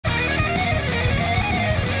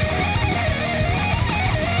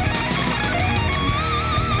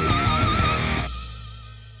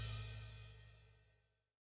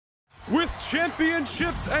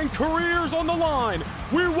championships and careers on the line.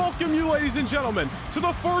 We welcome you, ladies and gentlemen, to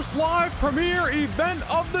the first live premiere event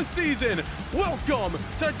of the season. Welcome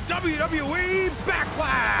to WWE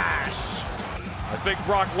Backlash! I think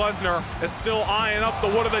Brock Lesnar is still eyeing up the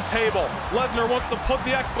wood of the table. Lesnar wants to put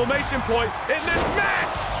the exclamation point in this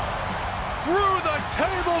match! Through the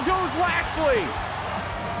table goes Lashley!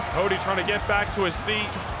 Cody trying to get back to his feet.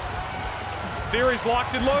 Theory's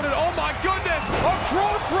locked and loaded. Oh my goodness! A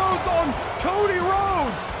crossroads on Cody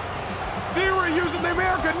Rhodes! Theory using the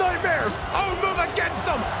American Nightmares. Oh, move against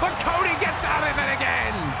them, but Cody gets out of it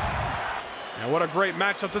again! And what a great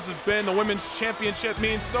matchup this has been. The Women's Championship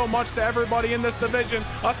means so much to everybody in this division,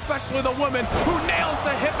 especially the women who nails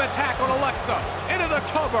the hip attack on Alexa into the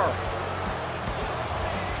cover.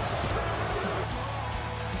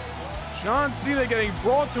 John Cena getting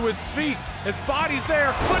brought to his feet. His body's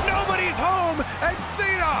there, but nobody's home. And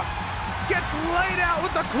Cena gets laid out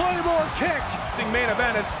with the Claymore kick. Main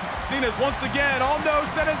event as Cena's once again on no,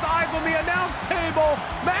 set his eyes on the announce table.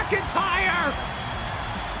 McIntyre.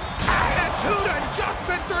 Attitude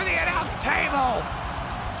adjustment through the announce table.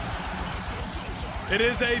 It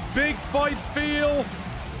is a big fight feel.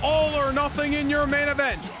 All or nothing in your main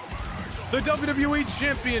event. The WWE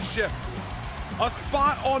Championship. A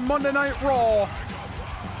spot on Monday Night Raw,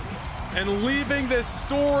 and leaving this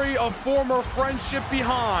story of former friendship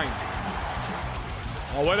behind.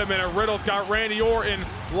 Oh, wait a minute, Riddle's got Randy Orton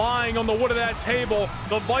lying on the wood of that table.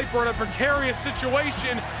 The Viper in a precarious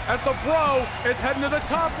situation as the Bro is heading to the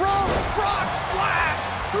top rope. Frog splash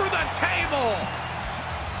through the table.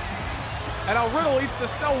 And now Riddle eats the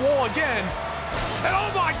cell wall again. And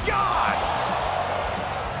oh my God!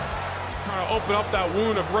 He's trying to open up that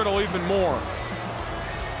wound of Riddle even more.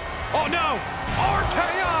 Oh no!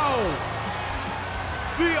 RKO!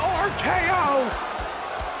 The RKO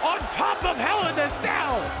on top of Hell in the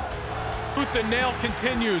Cell! Tooth and nail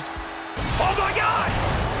continues. Oh my God!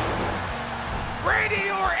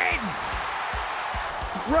 Randy Orton!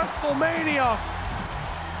 WrestleMania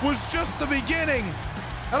was just the beginning,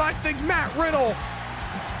 and I think Matt Riddle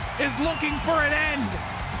is looking for an end.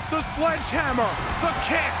 The sledgehammer, the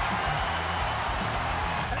kick.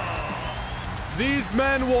 These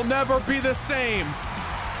men will never be the same.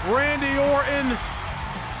 Randy Orton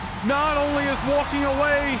not only is walking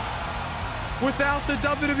away without the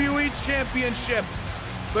WWE Championship,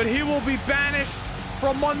 but he will be banished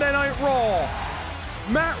from Monday Night Raw.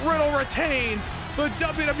 Matt Riddle retains the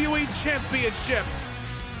WWE Championship.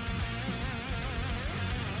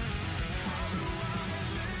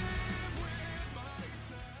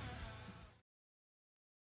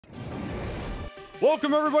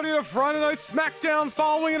 Welcome everybody to Friday Night SmackDown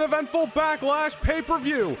following an eventful Backlash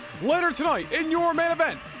pay-per-view. Later tonight, in your main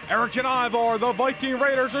event, Erik and Ivar, the Viking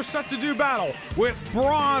Raiders, are set to do battle with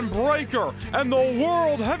Bron Breakker and the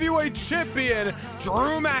World Heavyweight Champion,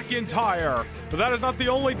 Drew McIntyre. But that is not the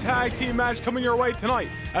only tag team match coming your way tonight,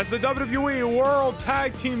 as the WWE World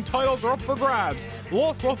Tag Team titles are up for grabs.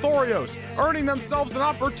 Los Lotharios earning themselves an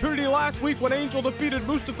opportunity last week when Angel defeated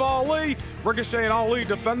Mustafa Ali. Ricochet and Ali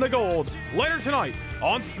defend the gold. Later tonight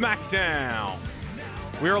on SmackDown.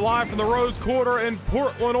 We are live from the Rose Quarter in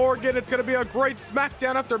Portland, Oregon. It's going to be a great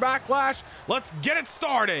SmackDown after Backlash. Let's get it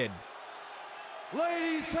started.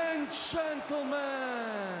 Ladies and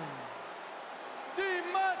gentlemen, the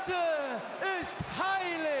matter is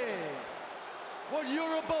highly. What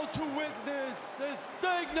you're about to witness is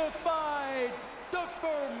dignified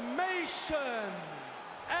deformation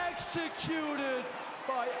executed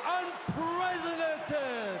by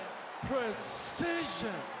unprecedented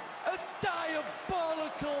precision. A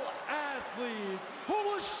diabolical athlete who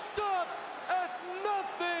will stop at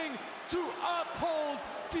nothing to uphold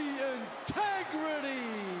the integrity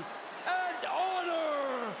and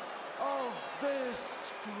honor of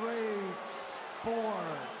this great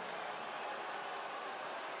sport.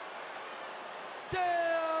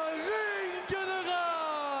 Der Ringgeneral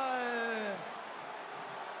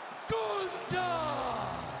Gunther!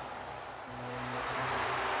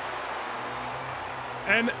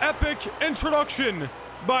 An epic introduction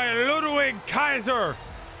by Ludwig Kaiser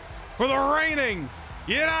for the reigning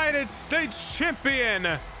United States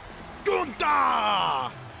Champion,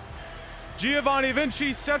 Gunther! Giovanni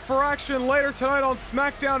Vinci set for action later tonight on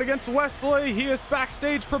SmackDown against Wesley. He is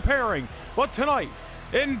backstage preparing. But tonight,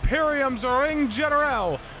 Imperium's Ring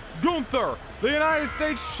General, Gunther, the United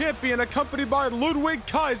States Champion, accompanied by Ludwig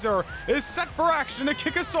Kaiser, is set for action to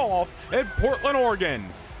kick us off in Portland, Oregon.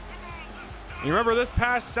 You remember this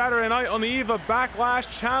past Saturday night on the eve of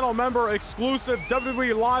Backlash, channel member exclusive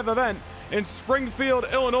WWE live event in Springfield,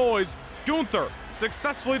 Illinois, Gunther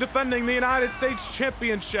successfully defending the United States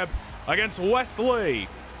Championship against Wesley.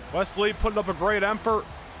 Wesley putting up a great effort.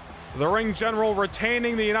 The ring general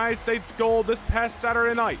retaining the United States gold this past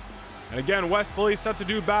Saturday night. And again, Wesley set to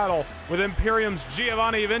do battle with Imperium's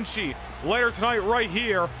Giovanni Vinci later tonight right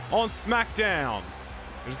here on SmackDown.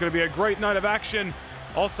 There's going to be a great night of action.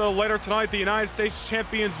 Also later tonight, the United States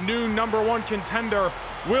Champion's new #1 contender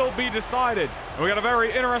will be decided. And we got a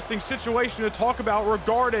very interesting situation to talk about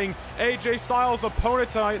regarding AJ Styles'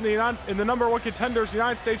 opponent tonight in the #1 contenders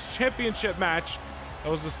United States Championship match that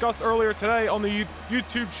was discussed earlier today on the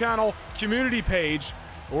YouTube channel community page.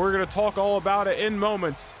 We're going to talk all about it in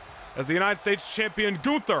moments as the United States Champion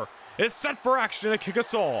Gunther is set for action to kick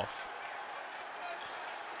us off.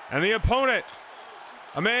 And the opponent,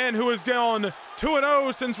 a man who has gone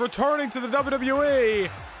 2-0 since returning to the WWE,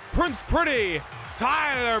 Prince Pretty,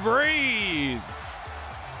 Tyler Breeze.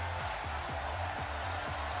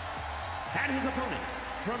 And his opponent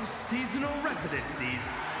from seasonal residencies,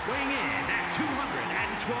 weighing in at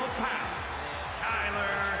 212 pounds,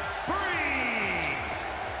 Tyler Breeze.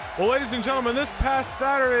 Well, ladies and gentlemen, this past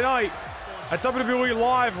Saturday night at WWE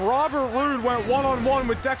Live, Robert Roode went one-on-one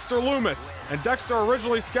with Dexter Lumis, and Dexter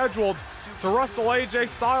originally scheduled to wrestle AJ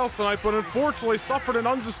Styles tonight, but unfortunately suffered an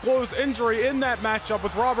undisclosed injury in that matchup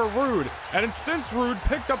with Robert Roode. And since Roode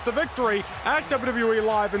picked up the victory at WWE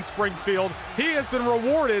Live in Springfield, he has been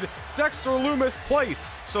rewarded Dexter Lumis' place.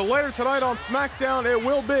 So later tonight on SmackDown, it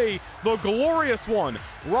will be the glorious one,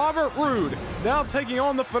 Robert Roode, now taking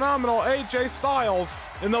on the phenomenal AJ Styles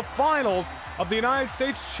in the finals of the United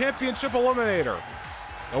States Championship Eliminator.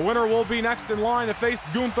 The winner will be next in line to face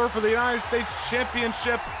Gunther for the United States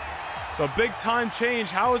Championship. So big time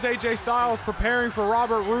change. How is AJ Styles preparing for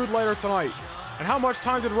Robert Roode later tonight? And how much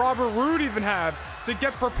time did Robert Roode even have to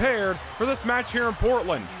get prepared for this match here in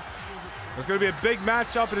Portland? There's going to be a big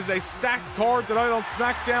matchup. It is a stacked card tonight on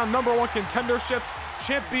SmackDown. #1 contenderships,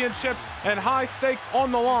 championships, and high stakes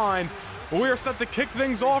on the line. But we are set to kick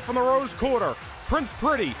things off from the Rose Quarter. Prince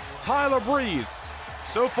Pretty, Tyler Breeze,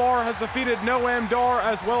 so far has defeated Noam Dar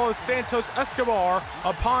as well as Santos Escobar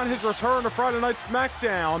upon his return to Friday Night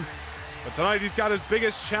SmackDown. But tonight he's got his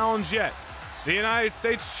biggest challenge yet. The United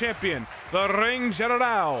States Champion, the Ring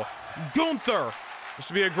General, Gunther. This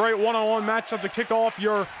should be a great one-on-one matchup to kick off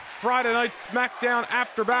your Friday Night SmackDown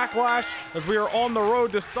after Backlash as we are on the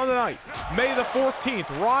road to Sunday night, May the 14th,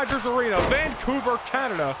 Rogers Arena, Vancouver,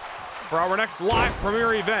 Canada, for our next live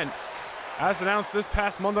premiere event. As announced this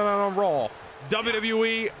past Monday night on Raw,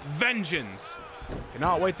 WWE Vengeance.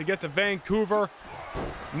 Cannot wait to get to Vancouver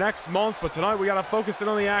next month, but tonight we got to focus in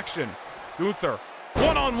on the action. Gunther,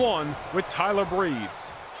 one-on-one with Tyler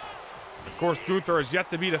Breeze. Of course, Gunther has yet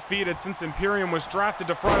to be defeated since Imperium was drafted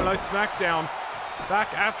to Friday Night SmackDown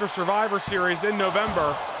back after Survivor Series in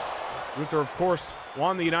November. Gunther, of course,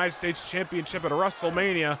 won the United States Championship at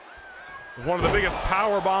WrestleMania with one of the biggest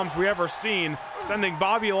power bombs we ever seen, sending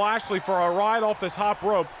Bobby Lashley for a ride off the top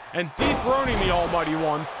rope and dethroning the Almighty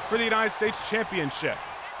One for the United States Championship.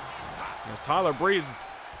 As Tyler Breeze is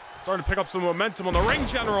starting to pick up some momentum on the Ring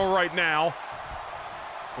General right now.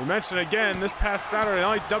 We mentioned again this past Saturday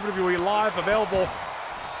night, WWE Live available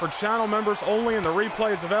for channel members only, and the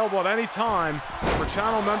replay is available at any time for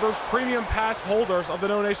channel members, premium pass holders of the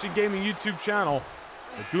No Nation Gaming YouTube channel.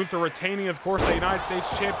 With Gunther retaining, of course, the United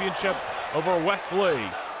States Championship over Wesley.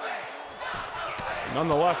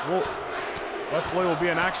 Nonetheless, Wesley will be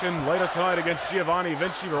in action later tonight against Giovanni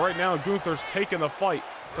Vinci, but right now Gunther's taking the fight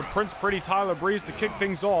to Prince Pretty Tyler Breeze to kick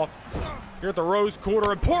things off here at the Rose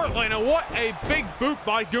Quarter in Portland. And what a big boot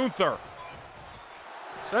by Gunther,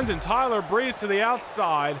 sending Tyler Breeze to the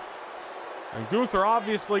outside. And Gunther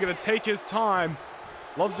obviously going to take his time.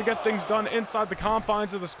 Loves to get things done inside the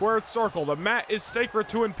confines of the squared circle. The mat is sacred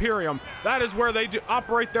to Imperium. That is where they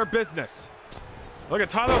operate their business. Look at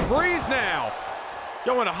Tyler Breeze now,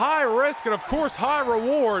 going high risk and of course high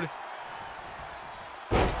reward.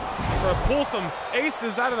 Try to pull some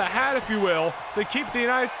aces out of the hat, if you will, to keep the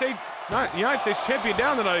United States champion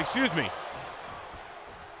down tonight, excuse me.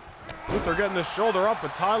 Gunther getting the shoulder up,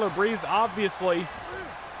 but Tyler Breeze obviously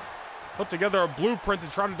put together a blueprint to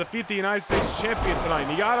try to defeat the United States champion tonight.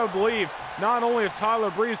 And you gotta believe, not only if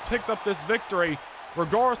Tyler Breeze picks up this victory,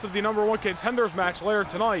 regardless of the #1 contenders match later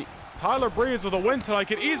tonight, Tyler Breeze with a win tonight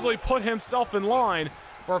could easily put himself in line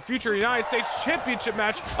for a future United States Championship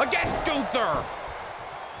match against Gunther.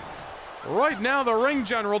 Right now, the Ring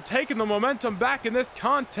General taking the momentum back in this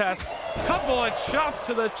contest. Couple of chops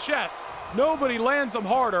to the chest. Nobody lands them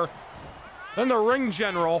harder than the Ring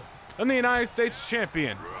General and the United States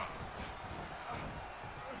Champion.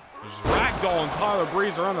 Just ragdolling Tyler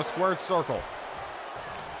Breeze around the squared circle.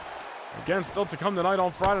 Again, still to come tonight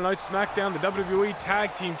on Friday Night SmackDown, the WWE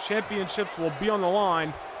Tag Team Championships will be on the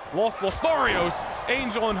line. Los Lotharios,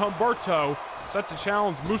 Angel and Humbeto, set to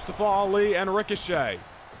challenge Mustafa Ali and Ricochet.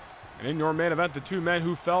 And in your main event, the two men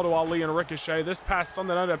who fell to Ali and Ricochet this past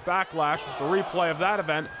Sunday night at Backlash was the replay of that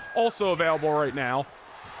event, also available right now.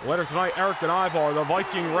 Later tonight, Erik and Ivar, the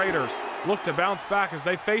Viking Raiders, look to bounce back as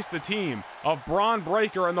they face the team of Bron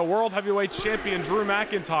Breakker and the World Heavyweight Champion Drew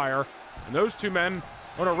McIntyre. And those two men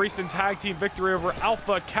on a recent tag team victory over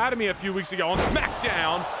Alpha Academy a few weeks ago on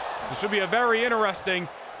SmackDown. This should be a very interesting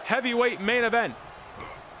heavyweight main event.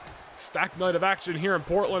 Stacked night of action here in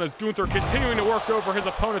Portland as Gunther continuing to work over his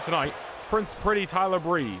opponent tonight, Prince Pretty Tyler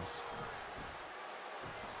Breeze.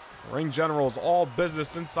 Ring General's all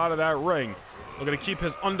business inside of that ring. Looking to keep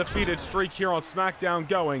his undefeated streak here on SmackDown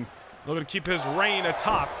going. Looking to keep his reign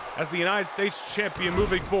atop as the United States champion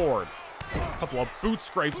moving forward. A couple of boot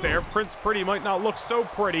scrapes there. Prince Pretty might not look so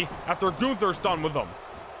pretty after Gunther's done with them.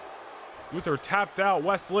 Gunther tapped out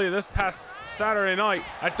Wesley this past Saturday night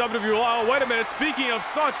at WWE. Oh, wait a minute. Speaking of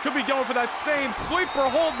such, could be going for that same sleeper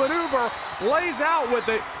hold maneuver. Lays out with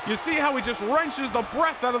it. You see how he just wrenches the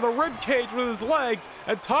breath out of the rib cage with his legs.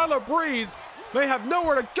 And Tyler Breeze may have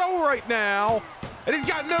nowhere to go right now. And he's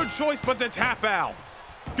got no choice but to tap out.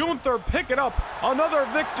 Gunther picking up another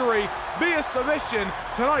victory via submission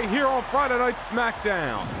tonight here on Friday Night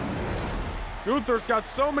SmackDown. Gunther's got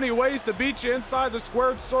so many ways to beat you inside the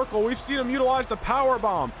squared circle. We've seen him utilize the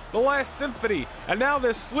powerbomb, the Last Symphony, and now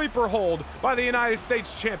this sleeper hold by the United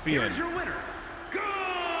States champion. Here's your winner,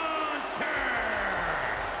 Gunther!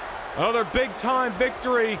 Another big-time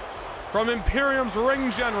victory from Imperium's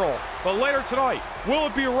Ring General. But later tonight, will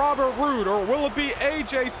it be Robert Roode or will it be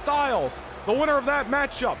AJ Styles? The winner of that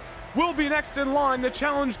matchup will be next in line to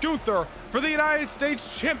challenge Gunther for the United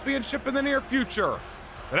States Championship in the near future.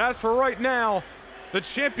 But as for right now, the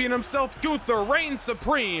champion himself, Gunther, reigns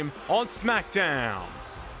supreme on SmackDown.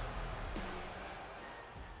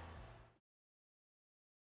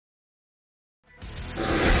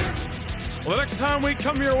 Well, the next time we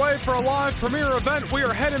come your way for a live premiere event, we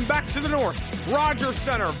are heading back to the north. Rogers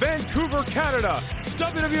Center, Vancouver, Canada.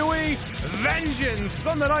 WWE Vengeance,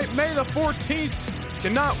 Sunday night, May the 14th.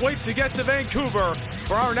 Cannot wait to get to Vancouver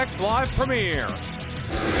for our next live premiere.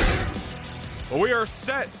 But we are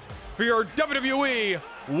set for your WWE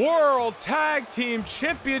World Tag Team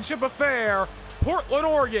Championship affair. Portland,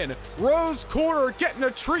 Oregon, Rose Quarter getting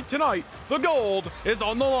a treat tonight. The gold is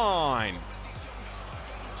on the line.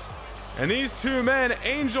 And these two men,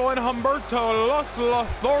 Angel and Humbeto, Los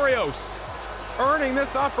Lotharios, earning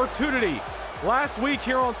this opportunity last week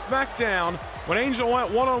here on SmackDown when Angel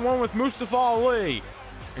went one-on-one with Mustafa Ali.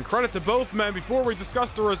 And credit to both men before we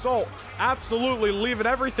discuss the result, absolutely leaving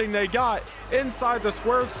everything they got inside the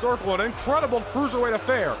squared circle. An incredible cruiserweight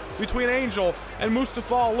affair between Angel and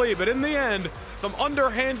Mustafa Ali. But in the end, some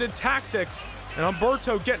underhanded tactics and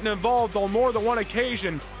Humbeto getting involved on more than one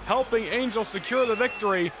occasion, helping Angel secure the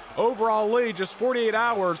victory over Ali just 48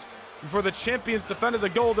 hours before the champions defended the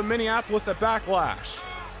gold in Minneapolis at Backlash.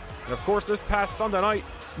 And of course, this past Sunday night,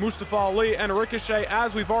 Mustafa Ali and Ricochet,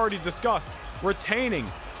 as we've already discussed, retaining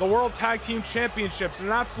the World Tag Team Championships in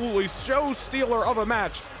an absolutely show-stealer of a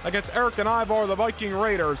match against Erik and Ivar, the Viking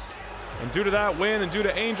Raiders. And due to that win and due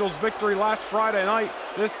to Angel's victory last Friday night,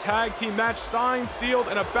 this tag team match signed, sealed,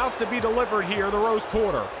 and about to be delivered here in the Rose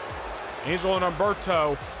Quarter. Angel and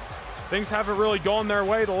Humbeto, things haven't really gone their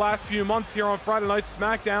way the last few months here on Friday Night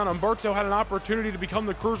SmackDown. Humbeto had an opportunity to become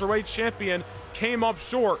the Cruiserweight Champion, came up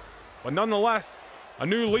short, but nonetheless, a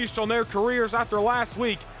new leash on their careers after last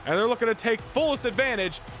week, and they're looking to take fullest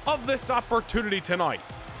advantage of this opportunity tonight.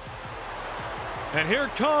 And here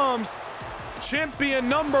comes champion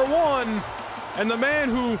number one, and the man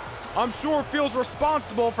who I'm sure feels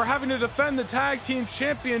responsible for having to defend the tag team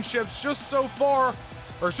championships just so far,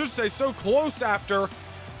 or I should say so close after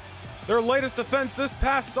their latest defense this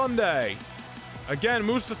past Sunday. Again,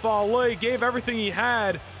 Mustafa Ali gave everything he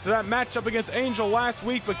had to that matchup against Angel last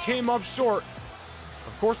week, but came up short.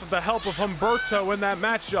 Of course, with the help of Humbeto in that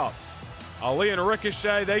matchup. Ali and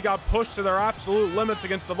Ricochet, they got pushed to their absolute limits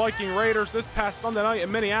against the Viking Raiders this past Sunday night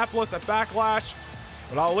in Minneapolis at Backlash.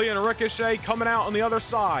 But Ali and Ricochet coming out on the other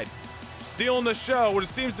side, stealing the show, which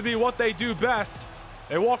seems to be what they do best.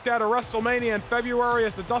 They walked out of WrestleMania in February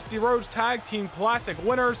as the Dusty Rhodes Tag Team Classic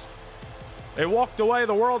winners. They walked away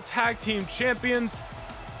the World Tag Team Champions,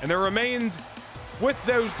 and they remained with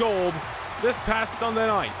those gold this past Sunday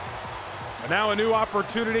night. And now a new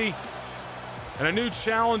opportunity and a new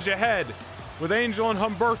challenge ahead with Angel and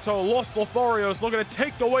Humbeto, Los Lotharios, looking to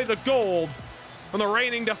take away the gold from the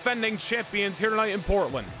reigning defending champions here tonight in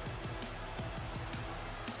Portland.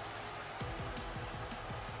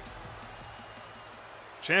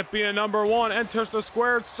 Champion number 1 enters the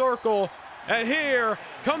squared circle, and here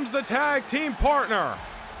comes the tag team partner.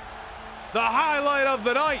 The highlight of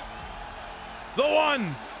the night, the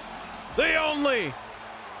one, the only,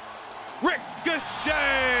 Ricochet.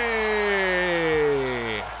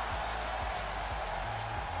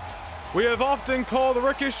 We have often called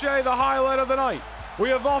Ricochet the highlight of the night. We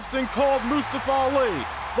have often called Mustafa Ali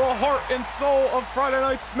the heart and soul of Friday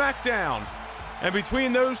Night SmackDown. And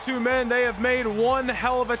between those two men, they have made one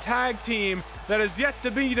hell of a tag team that is yet to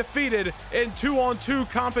be defeated in 2-on-2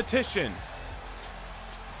 competition.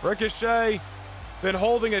 Ricochet been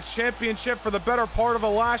holding a championship for the better part of the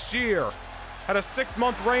last year. Had a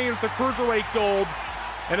 6-month reign with the Cruiserweight Gold,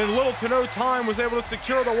 and in little to no time was able to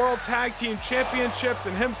secure the World Tag Team Championships,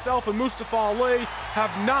 and himself and Mustafa Ali have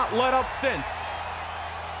not let up since.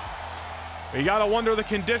 You gotta wonder the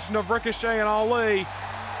condition of Ricochet and Ali,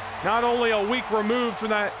 not only a week removed from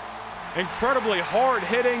that incredibly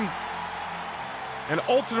hard-hitting and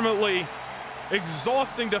ultimately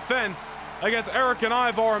exhausting defense against Erik and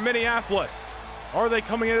Ivar in Minneapolis. Are they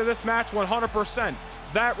coming into this match 100%?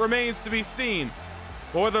 That remains to be seen.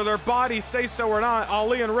 But whether their bodies say so or not,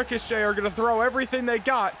 Ali and Ricochet are going to throw everything they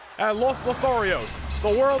got at Los Lotharios.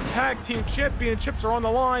 The World Tag Team Championships are on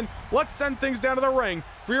the line. Let's send things down to the ring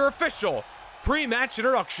for your official pre-match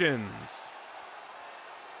introductions.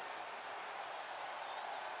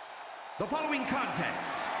 The following contest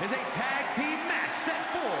is a tag team match set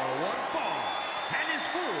for one fall and is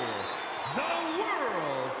for the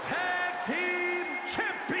World Tag Team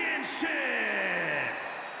Championship.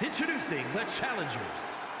 Introducing the challengers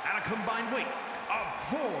at a combined weight of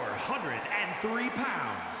 403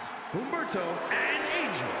 pounds, Humbeto and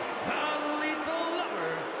Angel, the Lethal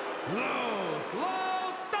Lovers, Los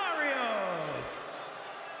Lotharios.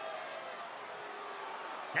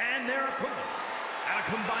 And their opponents at a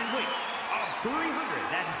combined weight of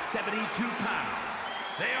 372 pounds.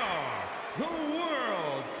 They are the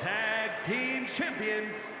World Tag Team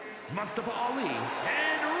Champions, Mustafa Ali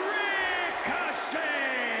and Ricochet.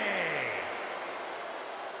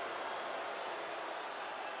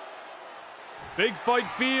 Big fight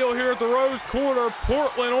feel here at the Rose Quarter,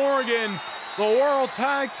 Portland, Oregon. The World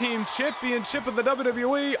Tag Team Championship of the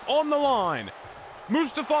WWE on the line.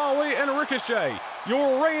 Mustafa Ali and Ricochet,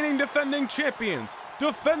 your reigning defending champions,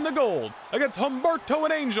 defend the gold against Humbeto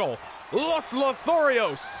and Angel, Los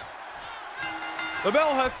Lotharios. The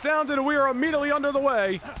bell has sounded and we are immediately under the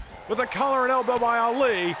way with a collar and elbow by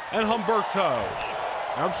Ali and Humbeto.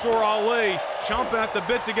 I'm sure Ali chomping at the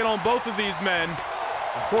bit to get on both of these men.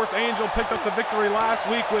 Of course, Angel picked up the victory last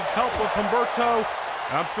week with help of Humbeto,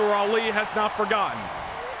 and I'm sure Ali has not forgotten.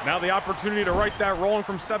 Now the opportunity to right that wrong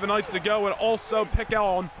from 7 nights ago and also pick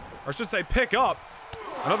up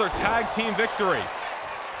another tag team victory.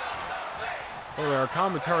 Our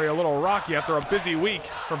commentary a little rocky after a busy week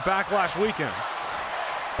from Backlash weekend.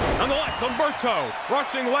 Nonetheless, Humbeto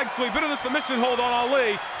rushing leg sweep into the submission hold on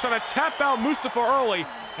Ali, trying to tap out Mustafa early.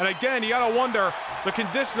 And again, you gotta wonder the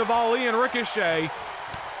condition of Ali and Ricochet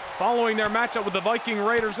following their matchup with the Viking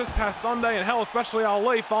Raiders this past Sunday, and hell, especially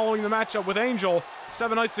Ali following the matchup with Angel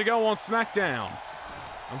 7 nights ago on SmackDown.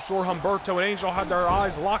 I'm sure Humbeto and Angel had their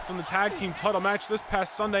eyes locked on the tag team title match this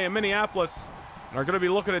past Sunday in Minneapolis, and are going to be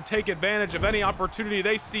looking to take advantage of any opportunity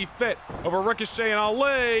they see fit over Ricochet and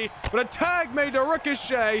Ali. But a tag made to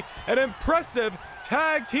Ricochet, an impressive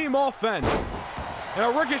tag team offense. And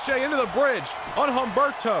a Ricochet into the bridge on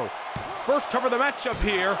Humbeto. First cover the matchup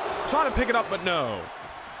here, trying to pick it up, but no.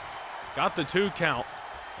 Got the 2 count.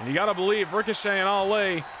 And you got to believe Ricochet and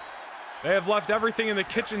Ali, they have left everything in the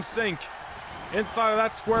kitchen sink inside of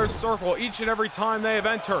that squared circle each and every time they have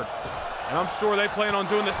entered. And I'm sure they plan on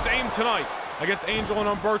doing the same tonight against Angel and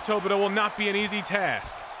Humbeto, but it will not be an easy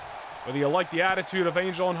task. Whether you like the attitude of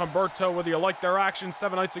Angel and Humbeto, whether you like their actions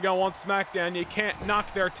 7 nights ago on SmackDown, you can't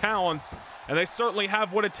knock their talents. And they certainly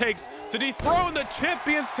have what it takes to dethrone the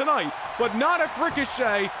champions tonight, but not if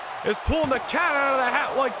Ricochet is pulling the cat out of the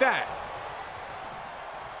hat like that.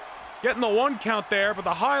 Getting the 1 count there, but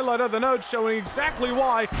the highlight of the note showing exactly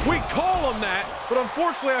why we call him that, but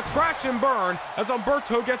unfortunately a crash and burn as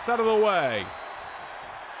Humbeto gets out of the way.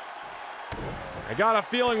 I got a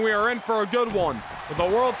feeling we are in for a good one. With the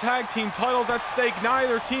World Tag Team titles at stake,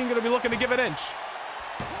 neither team going to be looking to give an inch.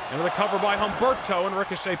 Into the cover by Humbeto, and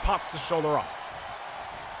Ricochet pops the shoulder up.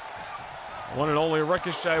 One and only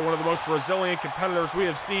Ricochet, one of the most resilient competitors we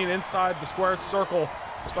have seen inside the squared circle,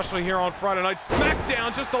 especially here on Friday Night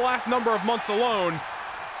SmackDown, just the last number of months alone.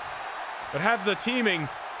 But have the teaming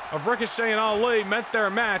of Ricochet and Ali meant their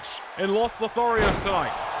match in Los Lotharios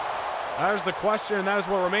tonight? That is the question, and that is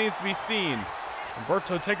what remains to be seen.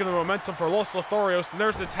 Humbeto taking the momentum for Los Lotharios, and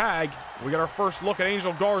there's the tag. We got our first look at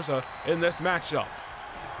Angel Garza in this matchup.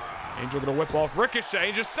 Angel gonna whip off Ricochet,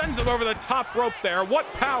 and just sends him over the top rope there.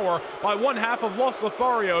 What power by one half of Los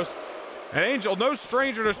Lotharios. And Angel, no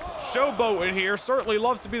stranger to showboating here, certainly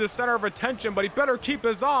loves to be the center of attention, but he better keep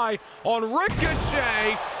his eye on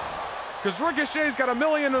Ricochet, because Ricochet's got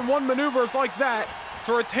 1,000,001 maneuvers like that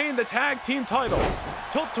to retain the tag team titles.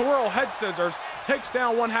 Tilt-to-whirl head scissors takes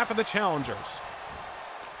down one half of the challengers.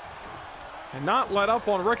 Cannot let up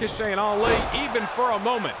on Ricochet and Ali even for a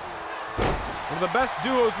moment. One of the best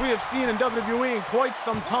duos we have seen in WWE in quite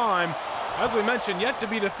some time. As we mentioned, yet to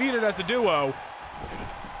be defeated as a duo.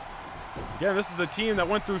 Again, this is the team that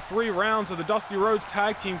went through 3 rounds of the Dusty Rhodes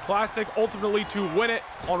Tag Team Classic, ultimately to win it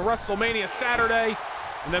on WrestleMania Saturday,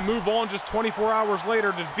 and then move on just 24 hours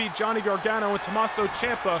later to defeat Johnny Gargano and Tommaso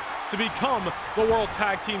Ciampa to become the World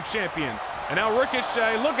Tag Team Champions. And now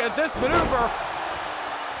Ricochet, look at this maneuver.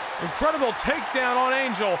 Incredible takedown on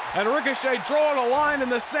Angel, and Ricochet drawing a line in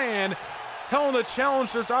the sand, telling the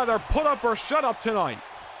challengers to either put up or shut up tonight.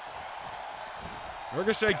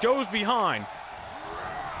 Ricochet goes behind.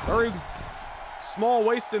 Very small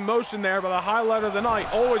wasted motion there, but the highlight of the night.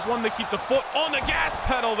 Always wanted to keep the foot on the gas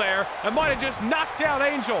pedal there, and might have just knocked out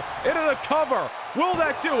Angel into the cover. Will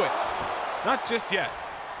that do it? Not just yet.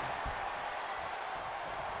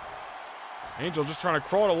 Angel just trying to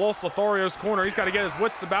crawl to Los Lotharios' corner. He's got to get his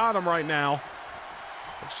wits about him right now.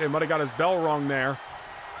 Ricochet might have got his bell rung there.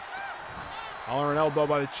 Collar and elbow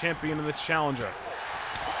by the champion and the challenger.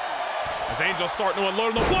 As Angel starting to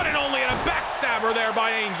unload the one and only, and a backstabber there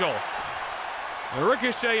by Angel. And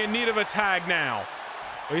Ricochet in need of a tag now.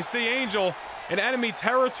 We see Angel in enemy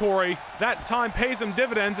territory. That time pays him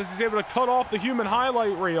dividends as he's able to cut off the human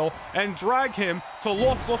highlight reel and drag him to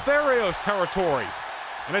Los Lotharios territory.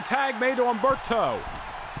 And a tag made to Humbeto.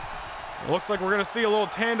 It looks like we're going to see a little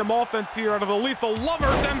tandem offense here out of the Lethal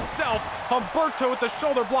Lovers themselves. Humbeto with the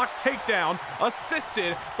shoulder block takedown,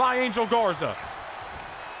 assisted by Angel Garza.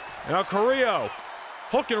 And now Carrillo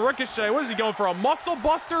hooking Ricochet. What is he going for, a muscle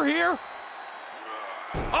buster here?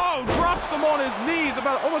 Oh, drops him on his knees,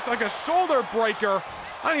 about almost like a shoulder breaker.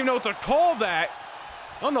 I don't even know what to call that.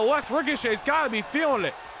 Nonetheless, Ricochet's got to be feeling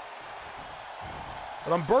it.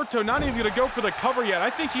 But Humbeto not even going to go for the cover yet. I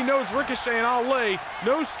think he knows Ricochet and Ali,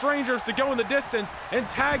 no strangers to go in the distance in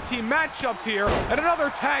tag team matchups here. And another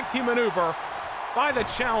tag team maneuver by the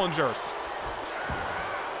challengers.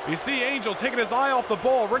 You see Angel taking his eye off the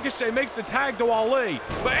ball. Ricochet makes the tag to Ali,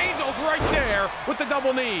 but Angel's right there with the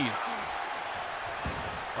double knees.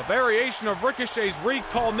 A variation of Ricochet's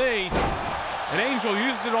recall knee, and Angel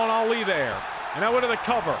used it on Ali there. And now into the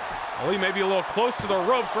cover. Ali may be a little close to the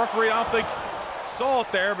ropes. Referee, I don't think, saw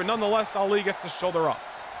it there, but nonetheless, Ali gets the shoulder up.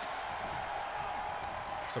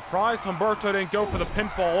 Surprised Humbeto didn't go for the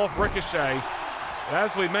pinfall off Ricochet. But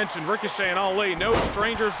as we mentioned, Ricochet and Ali, no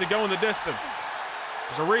strangers to go in the distance.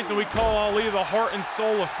 There's a reason we call Ali the heart and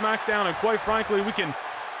soul of SmackDown, and quite frankly, we can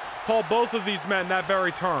call both of these men that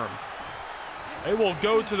very term. They will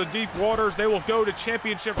go to the deep waters. They will go to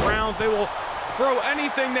championship rounds. They will throw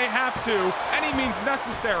anything they have to, any means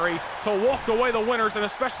necessary, to walk away the winners, and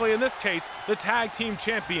especially in this case, the tag team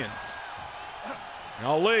champions. And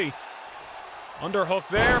Ali, underhook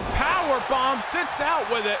there, power bomb, sits out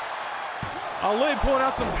with it. Ali pulling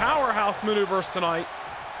out some powerhouse maneuvers tonight.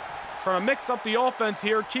 Trying to mix up the offense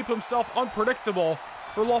here, keep himself unpredictable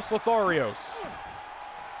for Los Lotharios.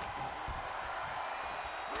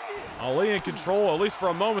 Ali in control, at least for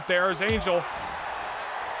a moment there, as Angel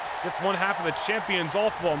gets one half of the champions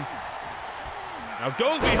off of him. Now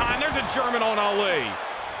goes behind, there's a German on Ali.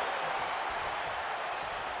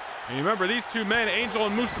 And you remember these two men, Angel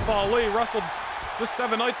and Mustafa Ali, wrestled just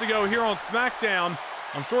 7 nights ago here on SmackDown.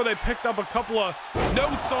 I'm sure they picked up a couple of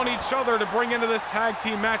notes on each other to bring into this tag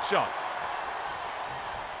team matchup.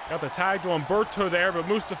 Got the tag to Humbeto there, but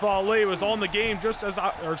Mustafa Ali was on the game just as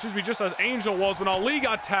Angel was when Ali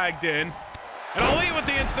got tagged in. And Ali with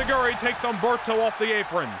the enziguri takes Humbeto off the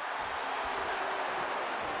apron.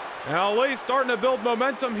 And Ali starting to build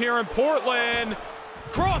momentum here in Portland.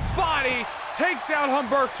 Crossbody takes out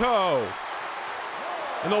Humbeto.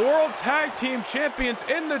 And the World Tag Team Champions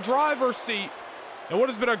in the driver's seat. And what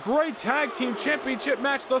has been a great tag team championship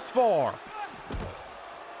match thus far.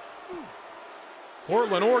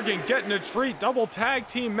 Portland, Oregon getting a treat. Double tag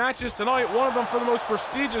team matches tonight. One of them for the most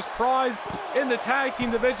prestigious prize in the tag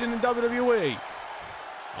team division in WWE.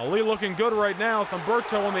 Ali looking good right now.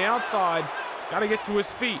 Humbeto on the outside. Got to get to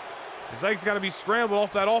his feet. His legs got to be scrambled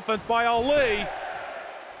off that offense by Ali.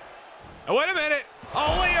 And wait a minute.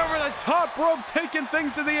 Ali over the top rope taking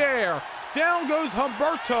things to the air. Down goes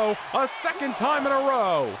Humbeto a second time in a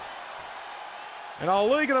row. And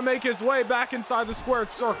Ali gonna make his way back inside the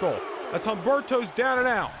squared circle as Humberto's down and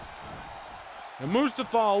out. And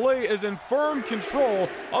Mustafa Ali is in firm control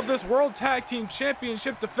of this World Tag Team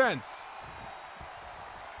Championship defense.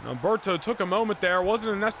 And Humberto took a moment there.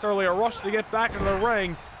 Wasn't necessarily a rush to get back into the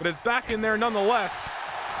ring, but is back in there nonetheless.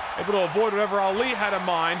 Able to avoid whatever Ali had in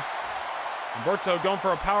mind. Humberto going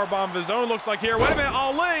for a powerbomb of his own, looks like here. Wait a minute,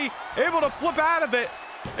 Ali able to flip out of it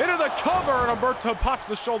into the cover, and Humberto pops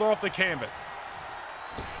the shoulder off the canvas.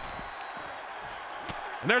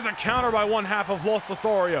 And there's a counter by one half of Los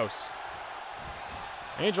Lotharios.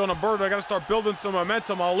 Angel and Humberto got to start building some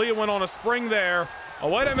momentum. Ali went on a spring there. Oh,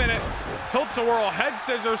 wait a minute. Tilt-to-whirl head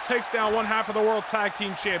scissors takes down one half of the World Tag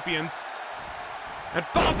Team Champions. And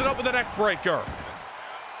follows it up with a neck breaker.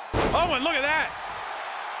 Oh, and look at that.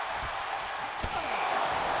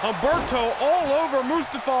 Humberto all over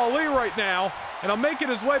Mustafa Ali right now. And I'm making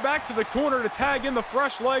his way back to the corner to tag in the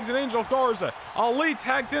fresh legs and Angel Garza. Ali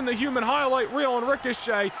tags in the human highlight reel and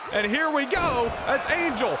Ricochet. And here we go as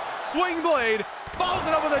Angel, swing blade, follows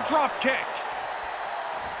it up with a drop kick.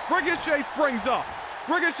 Ricochet springs up.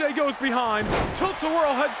 Ricochet goes behind.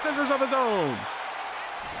 Tilt-to-whirl head scissors of his own.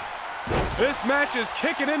 This match is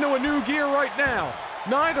kicking into a new gear right now.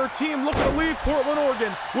 Neither team looking to leave Portland,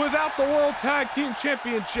 Oregon without the World Tag Team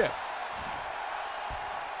Championship.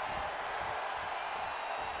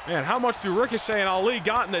 Man, how much do Ricochet and Ali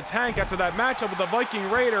got in the tank after that matchup with the Viking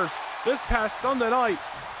Raiders this past Sunday night?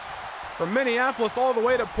 From Minneapolis all the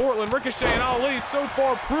way to Portland, Ricochet and Ali so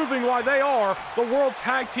far proving why they are the World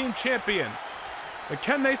Tag Team Champions. But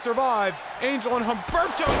can they survive Angel and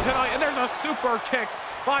Humberto tonight? And there's a super kick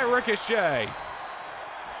by Ricochet.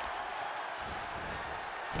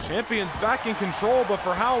 Champions back in control, but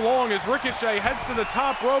for how long as Ricochet heads to the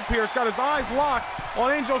top rope here? He's got his eyes locked on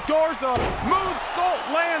Angel Garza.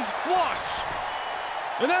 Moonsault lands flush.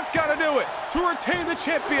 And that's got to do it to retain the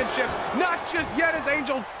championships. Not just yet as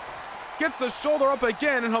Angel gets the shoulder up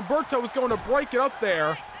again, and Humberto was going to break it up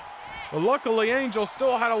there. But luckily, Angel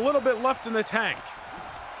still had a little bit left in the tank.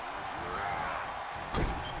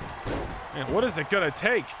 And what is it going to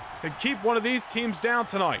take to keep one of these teams down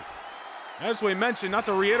tonight? As we mentioned, not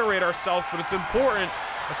to reiterate ourselves, but it's important,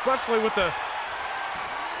 especially with the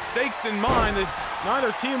stakes in mind, that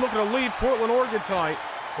neither team looking to leave Portland, Oregon tonight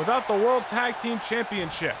without the World Tag Team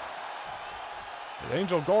Championship. And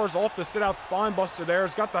Angel Garza off the sit-out spine buster there.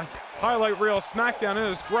 Has got the highlight reel of SmackDown in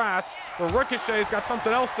his grasp, but Ricochet's got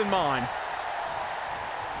something else in mind.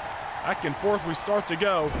 Back and forth we start to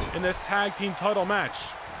go in this tag team title match.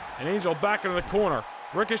 And Angel back into the corner.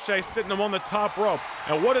 Ricochet sitting him on the top rope.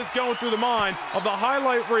 And what is going through the mind of the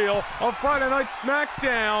highlight reel of Friday Night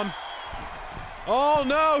SmackDown? Oh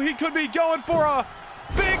no, he could be going for a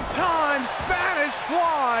big-time Spanish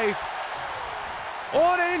fly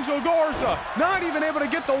on Angel Garza. Not even able to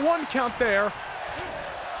get the one count there.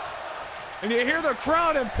 And you hear the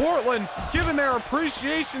crowd in Portland giving their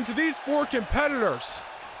appreciation to these four competitors.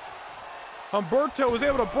 Humberto was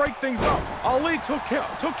able to break things up. Ali took care,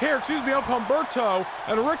 of Humberto,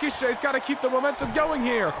 and Ricochet's got to keep the momentum going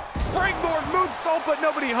here. Springboard moonsault, but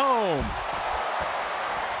nobody home.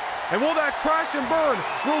 And will that crash and burn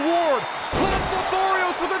reward Los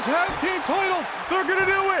Lotharios with the tag team titles? They're gonna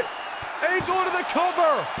do it. Angel into the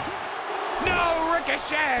cover. No,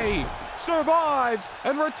 Ricochet survives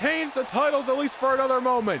and retains the titles at least for another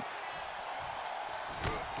moment.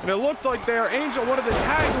 And it looked like there, Angel wanted to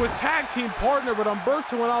tag to his tag team partner, but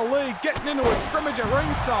Humberto and Ali getting into a scrimmage at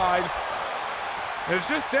ringside. And it's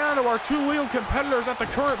just down to our two legal competitors at the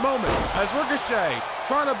current moment, as Ricochet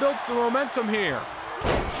trying to build some momentum here.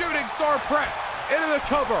 Shooting star press into the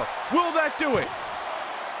cover. Will that do it?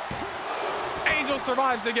 Angel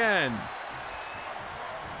survives again.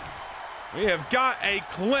 We have got a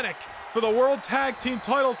clinic for the World Tag Team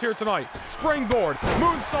titles here tonight. Springboard,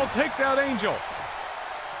 moonsault takes out Angel.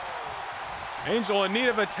 Angel in need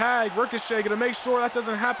of a tag. Ricochet gonna make sure that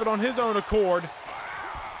doesn't happen on his own accord.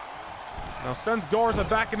 Now sends Garza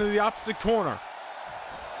back into the opposite corner.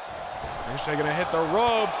 Ricochet gonna hit the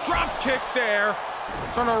ropes. Drop kick there.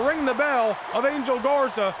 Trying to ring the bell of Angel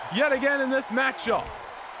Garza yet again in this matchup.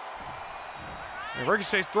 And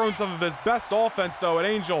Ricochet's thrown some of his best offense though at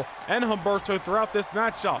Angel and Humberto throughout this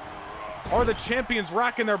matchup. Are the champions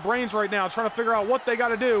racking their brains right now trying to figure out what they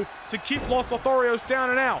gotta do to keep Los Lotharios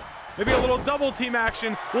down and out? Maybe a little double team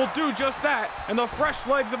action will do just that, and the fresh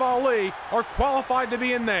legs of Ali are qualified to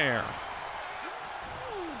be in there.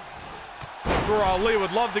 I'm sure Ali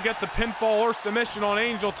would love to get the pinfall or submission on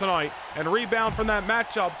Angel tonight and rebound from that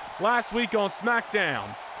matchup last week on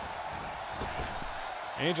SmackDown.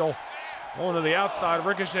 Angel Going to the outside.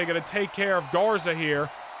 Ricochet going to take care of Garza here.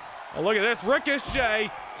 Oh, look at this. Ricochet.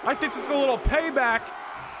 I think this is a little payback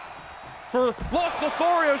for Los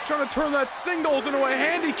Lotharios trying to turn that singles into a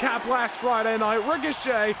handicap last Friday night.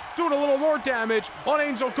 Ricochet doing a little more damage on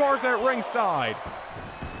Angel Garza at ringside.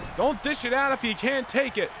 Don't dish it out if you can't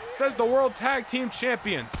take it, says the World Tag Team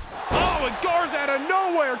Champions. Oh, and Garza out of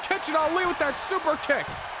nowhere catching Ali with that super kick.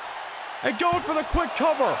 And going for the quick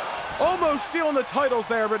cover. Almost stealing the titles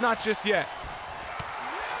there, but not just yet.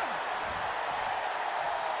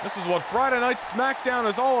 This is what Friday Night SmackDown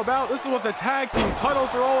is all about. This is what the tag team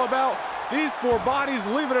titles are all about. These four bodies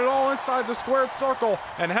leaving it all inside the squared circle,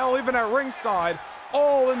 and hell, even at ringside,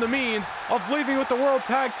 all in the means of leaving with the World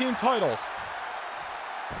Tag Team titles.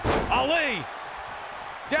 Ali!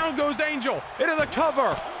 Down goes Angel, into the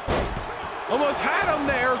cover. Almost had him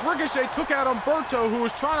there as Ricochet took out Humbeto, who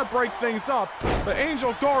was trying to break things up, but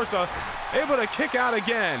Angel Garza able to kick out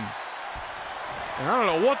again. And I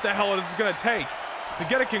don't know what the hell this is going to take to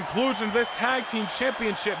get a conclusion to this tag team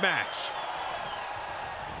championship match.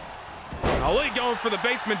 Ali going for the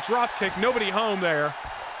basement drop kick, nobody home there.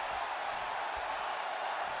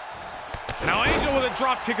 And now Angel with a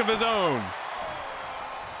drop kick of his own.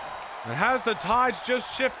 And has the tides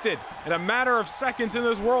just shifted in a matter of seconds in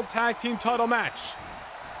this World Tag Team title match.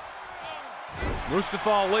 Mustafa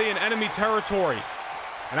Ali in enemy territory.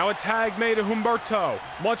 And now a tag made to Humbeto.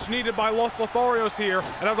 Much needed by Los Lotharios here.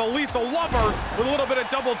 And now the Lethal Lovers with a little bit of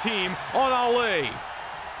double team on Ali.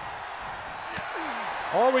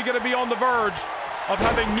 Are we going to be on the verge of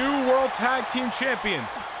having new World Tag Team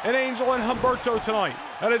Champions in Angel and Humbeto tonight?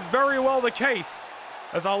 That is very well the case,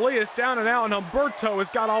 as Ali is down and out, and Humbeto has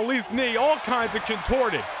got Ali's knee all kinds of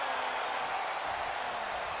contorted.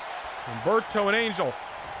 Humbeto and Angel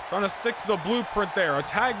trying to stick to the blueprint there. A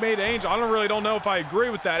tag made to Angel. I don't know if I agree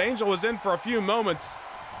with that. Angel was in for a few moments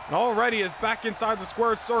and already is back inside the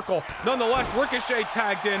squared circle. Nonetheless, Ricochet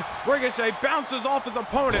tagged in. Ricochet bounces off his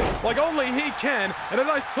opponent like only he can, and a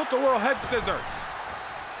nice tilt-a-whirl head scissors.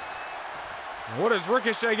 What has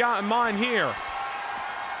Ricochet got in mind here?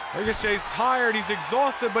 Ricochet's tired, he's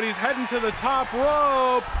exhausted, but he's heading to the top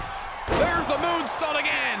rope. There's the moonsault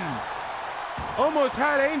again. Almost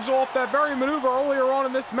had Angel off that very maneuver earlier on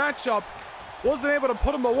in this matchup. Wasn't able to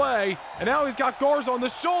put him away, and now he's got Garza on the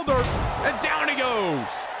shoulders, and down he goes.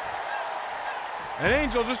 And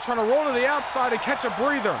Angel just trying to roll to the outside and catch a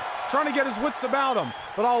breather, trying to get his wits about him,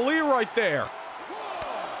 but Ali right there.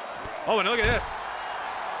 Oh, and look at this.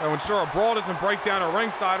 Gotta ensure a brawl doesn't break down at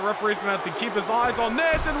ringside. Referee's gonna have to keep his eyes on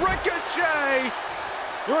this, and Ricochet!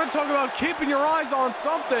 You wanna talk about keeping your eyes on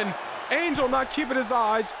something? Angel not keeping his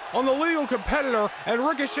eyes on the legal competitor, and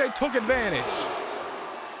Ricochet took advantage.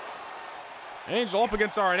 Angel up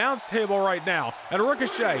against our announce table right now, and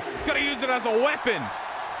Ricochet gonna use it as a weapon.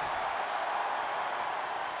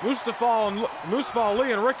 Mustafa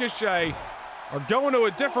Ali and Ricochet are going to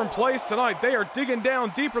a different place tonight. They are digging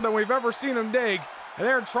down deeper than we've ever seen them dig, and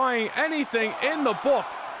they're trying anything in the book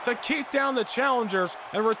to keep down the challengers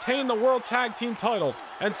and retain the World Tag Team titles.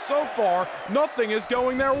 And so far, nothing is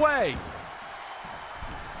going their way.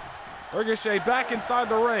 Ricochet back inside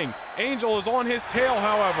the ring. Angel is on his tail,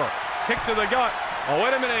 however. Kick to the gut. Oh,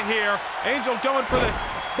 wait a minute here. Angel going for this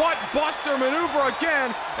butt buster maneuver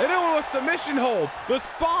again, and into a submission hold. The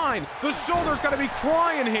spine, the shoulder's got to be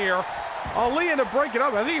crying here. Ali in to break it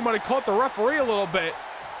up. I think he might have caught the referee a little bit.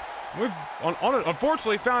 We've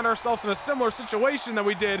unfortunately found ourselves in a similar situation that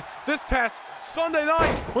we did this past Sunday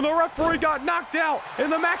night when the referee got knocked out in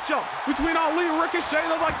the matchup between Ali, Ricochet,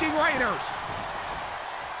 and the Viking Raiders.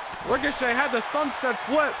 Ricochet had the sunset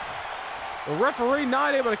flip. The referee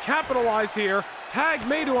not able to capitalize here. Tag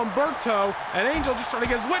made to Humbeto, and Angel just trying to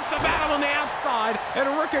get his wits about him on the outside, and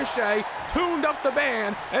Ricochet tuned up the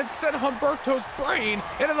band and sent Humbeto's brain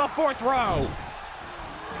into the fourth row.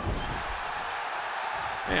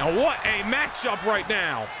 Man, what a matchup right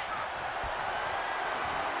now.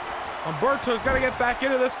 Humbeto's got to get back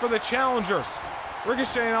into this for the challengers.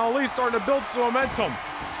 Ricochet and Ali starting to build some momentum.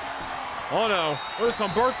 Oh no, what has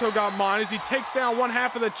Humbeto got in mind as he takes down one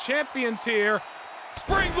half of the champions here.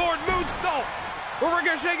 Springboard moonsault, where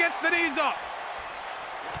Ricochet gets the knees up.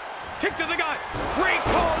 Kick to the gut,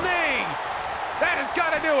 recall knee. That has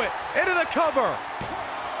got to do it, into the cover.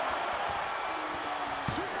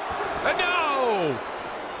 And no!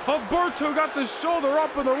 Humbeto got the shoulder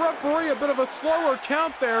up, and the referee a bit of a slower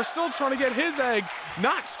count there, still trying to get his eggs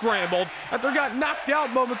not scrambled after he got knocked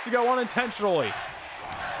out moments ago unintentionally.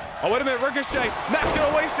 Oh, wait a minute, Ricochet not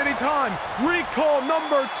gonna waste any time. Recall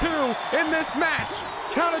number 2 in this match.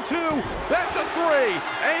 Count of 2, that's a 3.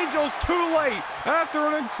 Angel's too late. After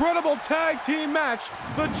an incredible tag team match,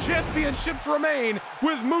 the championships remain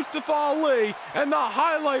with Mustafa Ali and the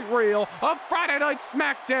highlight reel of Friday Night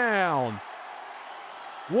SmackDown.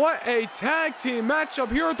 What a tag team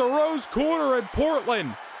matchup here at the Rose Quarter in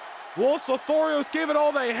Portland. Los Lotharios gave it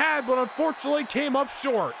all they had, but unfortunately came up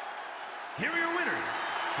short. Here are your winners,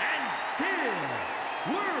 and still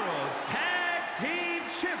World Tag Team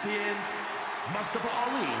Champions, Mustafa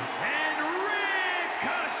Ali and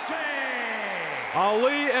Ricochet.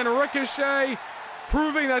 Ali and Ricochet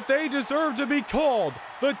proving that they deserve to be called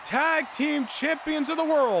the Tag Team Champions of the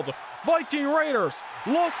World. Viking Raiders,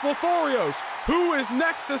 Los Lotharios, who is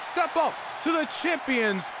next to step up to the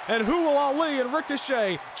champions, and who will Ali and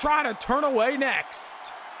Ricochet try to turn away next?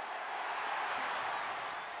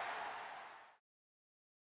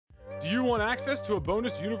 Do you want access to a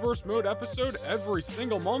bonus Universe Mode episode every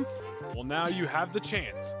single month? Well, now you have the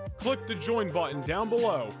chance. Click the join button down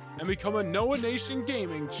below and become a Noah Nation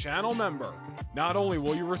Gaming channel member. Not only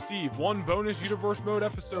will you receive one bonus Universe Mode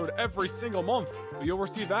episode every single month, but you'll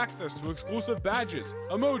receive access to exclusive badges,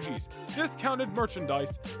 emojis, discounted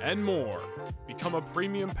merchandise, and more. Become a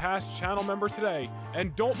Premium Pass channel member today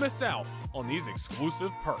and don't miss out on these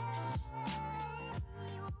exclusive perks.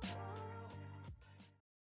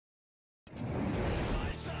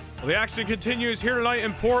 Well, the action continues here tonight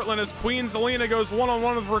in Portland as Queen Zelina goes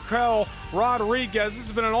one-on-one with Raquel Rodriguez. This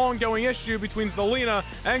has been an ongoing issue between Zelina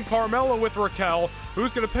and Carmella with Raquel.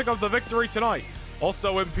 Who's going to pick up the victory tonight?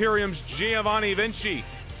 Also, Imperium's Giovanni Vinci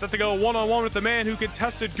set to go one-on-one with the man who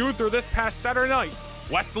contested Gunther this past Saturday night,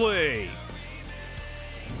 Wesley.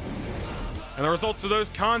 And the results of those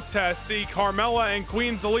contests see Carmella and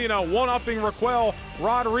Queen Zelina one-upping Raquel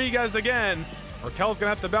Rodriguez again. Raquel's gonna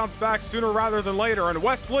have to bounce back sooner rather than later, and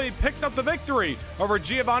Wesley picks up the victory over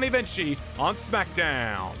Giovanni Vinci on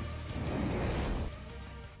SmackDown.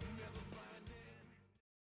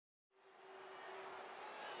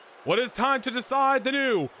 What is time to decide the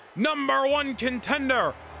new #1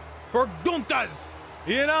 contender for Gunther's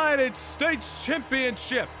United States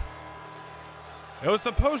Championship? It was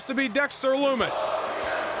supposed to be Dexter Lumis,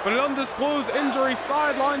 but an undisclosed injury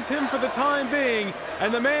sidelines him for the time being,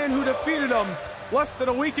 and the man who defeated him less than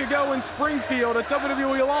a week ago in Springfield at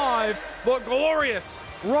WWE Live, the glorious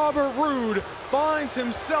Robert Roode, finds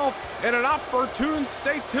himself in an opportune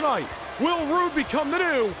state tonight. Will Roode become the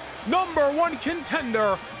new #1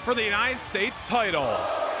 contender for the United States title?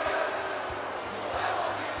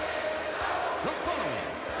 The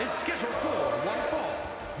following is scheduled for one fall,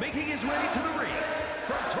 making his way to the ring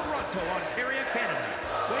from Toronto, Ontario, Canada,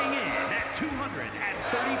 weighing in at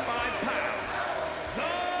 235 pounds,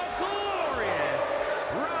 the glorious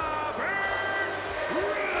Robert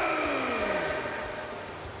Roode.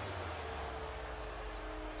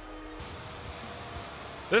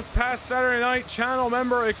 This past Saturday night, channel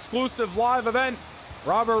member exclusive live event,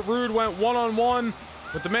 Robert Roode went one-on-one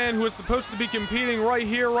with the man who is supposed to be competing right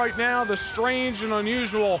here, right now, the strange and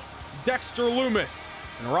unusual Dexter Lumis.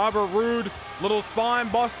 And Robert Roode, little spine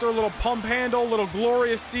buster, little pump handle, little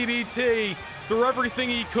glorious DDT, threw everything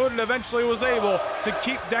he could and eventually was able to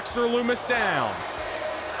keep Dexter Lumis down.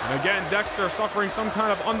 And again, Dexter suffering some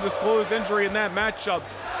kind of undisclosed injury in that matchup.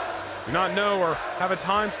 Do not know or have a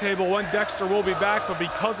times table when Dexter will be back, but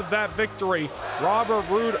because of that victory, Robert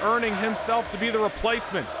Roode earning himself to be the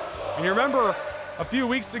replacement. And you remember a few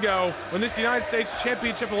weeks ago when this United States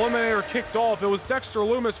Championship Eliminator kicked off, it was Dexter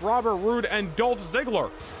Lumis, Robert Roode, and Dolph Ziggler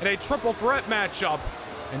in a triple threat matchup.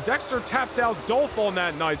 And Dexter tapped out Dolph on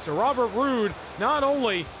that night, so Robert Roode not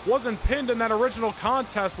only wasn't pinned in that original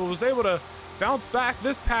contest, but was able to bounce back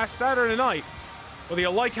this past Saturday night. Whether you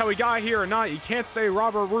like how he got here or not, you can't say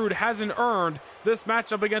Robert Roode hasn't earned this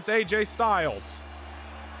matchup against AJ Styles.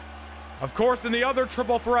 Of course, in the other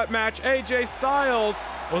triple threat match, AJ Styles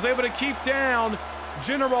was able to keep down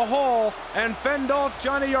Jinder Mahal and fend off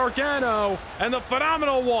Johnny Gargano, and the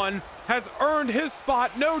Phenomenal One has earned his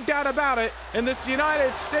spot, no doubt about it, in this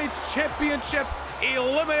United States Championship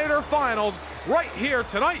Eliminator Finals right here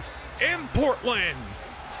tonight in Portland.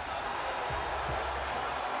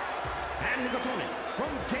 And his opponent from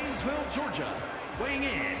Gainesville, Georgia, weighing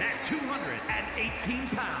in at 218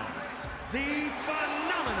 pounds, the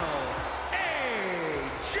phenomenal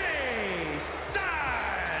AJ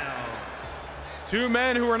Styles. Two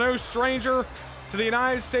men who are no stranger to the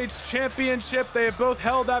United States Championship. They have both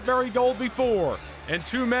held that very gold before. And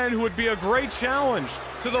two men who would be a great challenge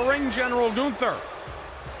to the ring general Gunther.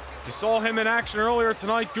 You saw him in action earlier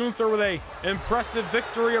tonight, Gunther, with an impressive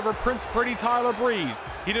victory over Prince Pretty Tyler Breeze.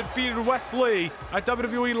 He defeated Wes Lee at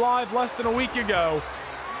WWE Live less than a week ago.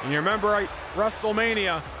 And you remember at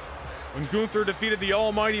WrestleMania when Gunther defeated the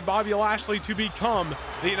almighty Bobby Lashley to become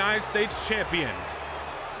the United States Champion.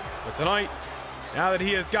 But tonight, now that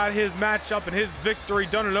he has got his matchup and his victory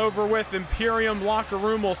done and over with, Imperium locker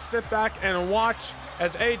room will sit back and watch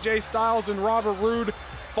as AJ Styles and Robert Roode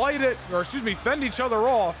fend each other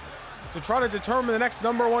off to try to determine the next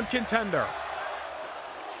 #1 contender.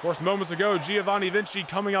 Of course, moments ago, Giovanni Vinci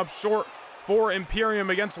coming up short for Imperium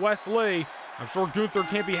against Wes Lee. I'm sure Gunther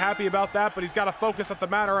can't be happy about that, but he's got to focus at the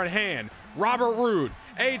matter at hand. Robert Roode,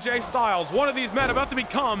 AJ Styles, one of these men about to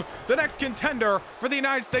become the next contender for the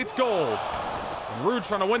United States Gold. And Roode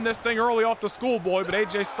trying to win this thing early off the schoolboy, but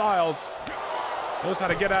AJ Styles knows how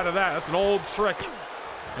to get out of that. That's an old trick,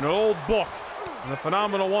 an old book, and the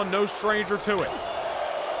Phenomenal One, no stranger to it.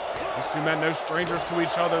 These two men, no strangers to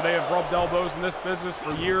each other. They have rubbed elbows in this business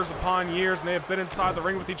for years upon years, and they have been inside the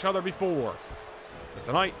ring with each other before. But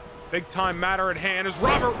tonight, big time matter at hand as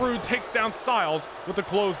Robert Roode takes down Styles with the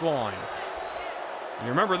clothesline. And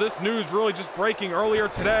you remember this news really just breaking earlier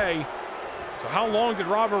today. So how long did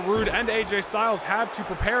Robert Roode and AJ Styles have to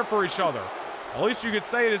prepare for each other? At least you could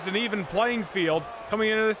say it is an even playing field coming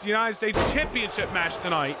into this United States Championship match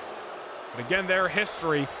tonight. But again, their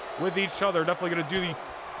history with each other definitely going to do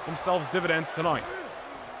themselves dividends tonight.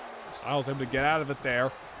 Styles able to get out of it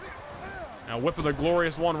there. Now whipping the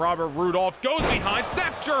glorious one, Robert Roode off, goes behind,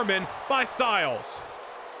 snap German by Styles.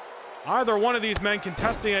 Either one of these men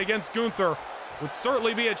contesting against Gunther would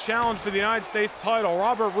certainly be a challenge for the United States title.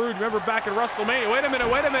 Robert Roode, remember back at WrestleMania, wait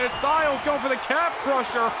a minute, Styles going for the calf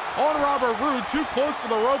crusher on Robert Roode, too close to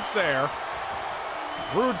the ropes there.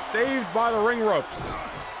 Roode saved by the ring ropes.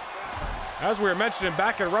 As we were mentioning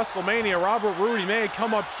back at WrestleMania, Robert Roode, he may have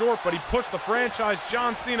come up short, but he pushed the franchise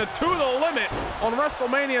John Cena to the limit on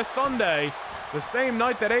WrestleMania Sunday, the same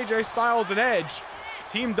night that AJ Styles and Edge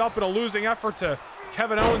teamed up in a losing effort to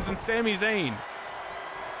Kevin Owens and Sami Zayn.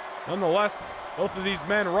 Nonetheless, both of these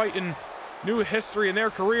men writing new history in their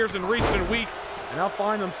careers in recent weeks and now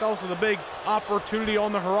find themselves with a big opportunity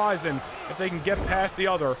on the horizon if they can get past the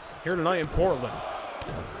other here tonight in Portland.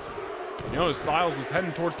 You know, Styles was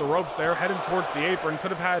heading towards the ropes there, heading towards the apron,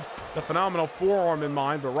 could have had the phenomenal forearm in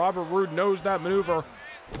mind, but Robert Roode knows that maneuver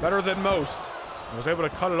better than most and was able to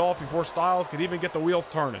cut it off before Styles could even get the wheels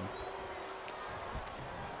turning.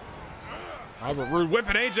 Robert Roode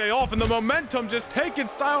whipping AJ off, and the momentum just taking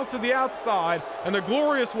Styles to the outside, and the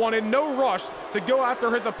glorious one in no rush to go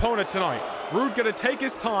after his opponent tonight. Roode gonna take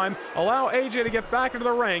his time, allow AJ to get back into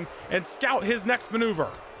the ring, and scout his next maneuver.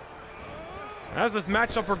 As this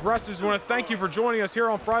matchup progresses, we want to thank you for joining us here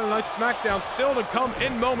on Friday Night SmackDown. Still to come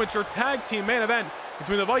in moments, your tag team main event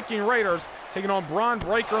between the Viking Raiders taking on Bron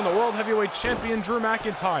Breakker and the World Heavyweight Champion Drew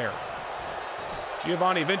McIntyre.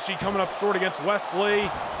 Giovanni Vinci coming up short against Wes Lee.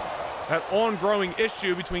 That ongoing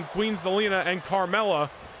issue between Queen Zelina and Carmella,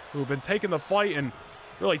 who have been taking the fight and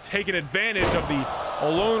really taking advantage of the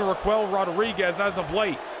alone Raquel Rodriguez as of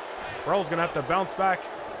late. Raquel's going to have to bounce back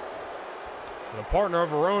with a partner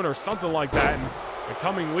of her own or something like that in the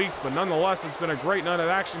coming weeks, but nonetheless, it's been a great night of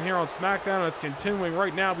action here on SmackDown, and it's continuing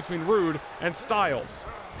right now between Roode and Styles.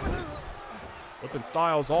 Whipping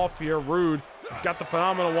Styles off here, Roode has got the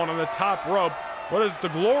Phenomenal One on the top rope. What is the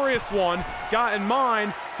glorious one got in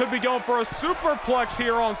mind? Could be going for a superplex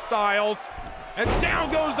here on Styles, and down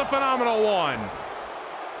goes the Phenomenal One.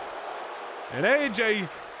 And AJ, a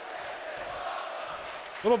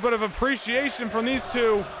little bit of appreciation from these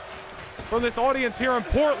two, from this audience here in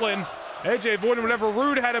Portland. AJ avoiding whatever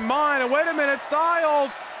Roode had in mind, and wait a minute,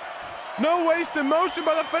 Styles! No wasted motion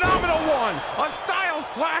by the Phenomenal One! A Styles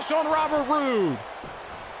clash on Robert Roode!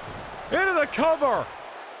 Into the cover!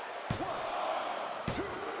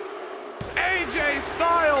 AJ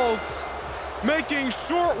Styles making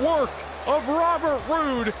short work of Robert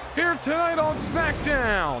Roode here tonight on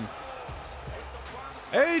SmackDown.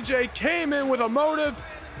 AJ came in with a motive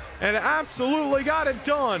and absolutely got it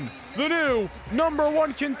done. The new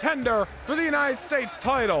 #1 contender for the United States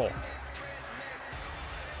title.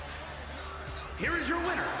 Here is your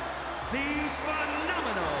winner, the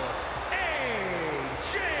phenomenal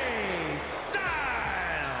AJ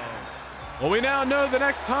Styles. Well, we now know the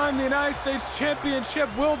next time the United States Championship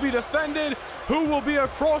will be defended, who will be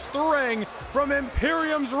across the ring from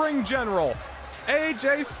Imperium's ring general.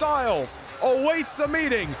 AJ Styles awaits a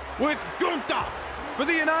meeting with Gunther for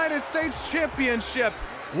the United States Championship.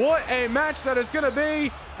 What a match that is going to be,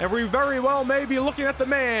 and we very well may be looking at the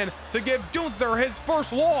man to give Gunther his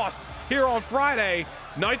first loss here on Friday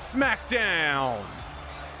Night SmackDown.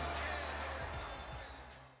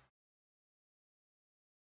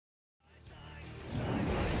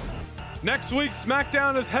 Next week,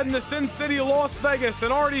 SmackDown is heading to Sin City, Las Vegas,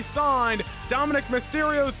 and already signed, Dominic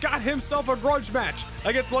Mysterio's got himself a grudge match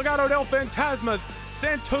against Legado del Fantasma's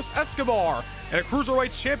Santos Escobar, and a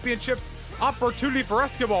Cruiserweight Championship opportunity for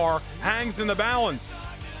Escobar hangs in the balance.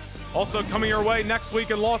 Also coming your way next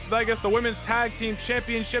week in Las Vegas, the Women's Tag Team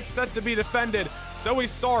Championship set to be defended. Zoe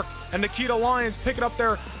Stark and Nikita Lyons picking up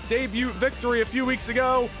their debut victory a few weeks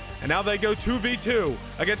ago, and now they go 2v2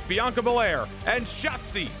 against Bianca Belair and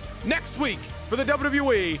Shotzi next week for the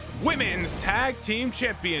WWE Women's Tag Team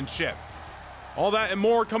Championship. All that and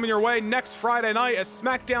more coming your way next Friday night as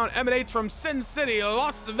SmackDown emanates from Sin City,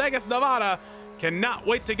 Las Vegas, Nevada. Cannot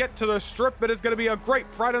wait to get to the Strip. It is going to be a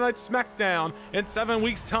great Friday night SmackDown in 7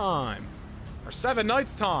 weeks' time. Or 7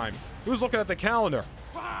 nights' time. Who's looking at the calendar?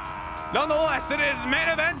 Nonetheless, it is main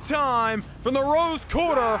event time from the Rose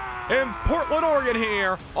Quarter in Portland, Oregon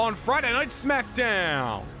here on Friday Night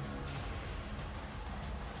SmackDown.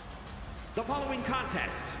 The following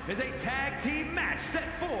contest is a tag team match set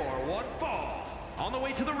for one fall. On the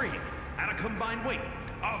way to the ring at a combined weight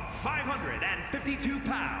of 552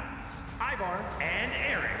 pounds, Ivar and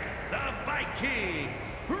Erik, the Viking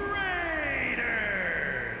Raiders.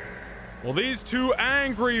 Well, these two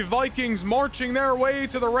angry Vikings marching their way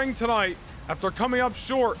to the ring tonight after coming up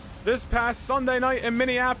short this past Sunday night in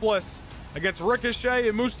Minneapolis against Ricochet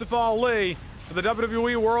and Mustafa Ali for the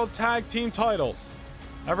WWE World Tag Team titles.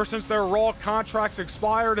 Ever since their Raw contracts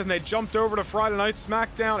expired and they jumped over to Friday Night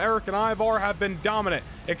SmackDown, Erik and Ivar have been dominant,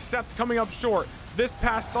 except coming up short this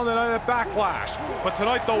past Sunday night at Backlash. But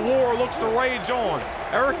tonight the war looks to rage on.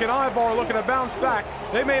 Erik and Ivar looking to bounce back.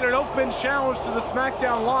 They made an open challenge to the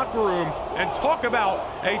SmackDown locker room, and talk about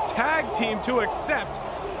a tag team to accept.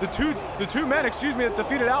 The two men that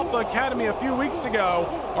defeated Alpha Academy a few weeks ago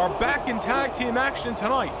are back in tag team action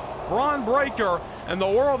tonight. Bron Breakker and the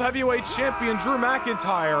World Heavyweight Champion Drew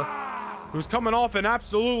McIntyre, who's coming off an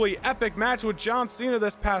absolutely epic match with John Cena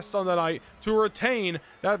this past Sunday night to retain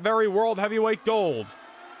that very World Heavyweight gold.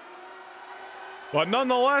 But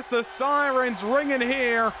nonetheless, the sirens ringing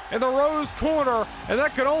here in the Rose Corner, and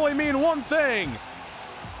that could only mean one thing.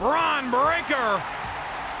 Bron Breakker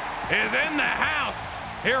is in the house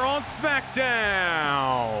here on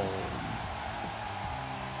SmackDown.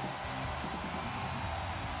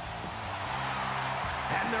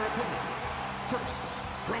 And their opponents, first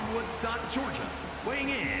from Woodstock, Georgia, weighing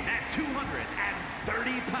in at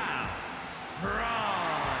 230 pounds,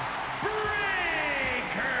 Bron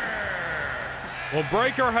Breakker. Well,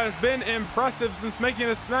 Breakker has been impressive since making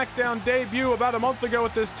his SmackDown debut about a month ago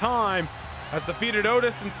at this time. Has defeated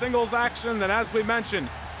Otis in singles action, and as we mentioned,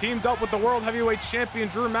 teamed up with the World Heavyweight Champion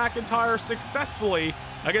Drew McIntyre successfully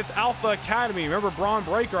against Alpha Academy. Remember, Bron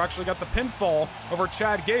Breakker actually got the pinfall over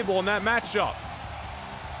Chad Gable in that matchup.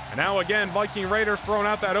 And now again, Viking Raiders throwing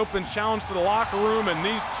out that open challenge to the locker room, and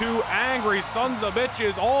these two angry sons of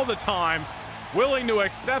bitches all the time willing to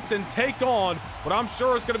accept and take on what I'm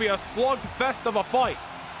sure is going to be a slugfest of a fight.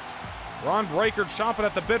 Bron Breakker chomping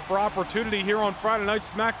at the bit for opportunity here on Friday Night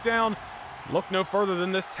SmackDown. Look no further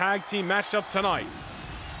than this tag team matchup tonight.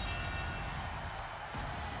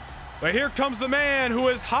 But here comes the man who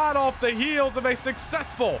is hot off the heels of a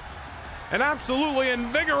successful an absolutely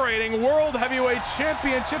invigorating World Heavyweight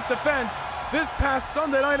Championship defense this past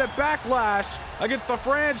Sunday night at Backlash against the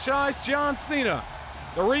franchise John Cena.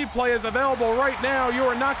 The replay is available right now. You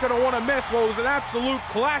are not going to want to miss what was an absolute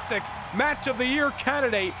classic match of the year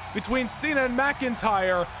candidate between Cena and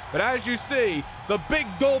McIntyre. But as you see, the big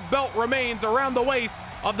gold belt remains around the waist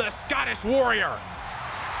of the Scottish Warrior.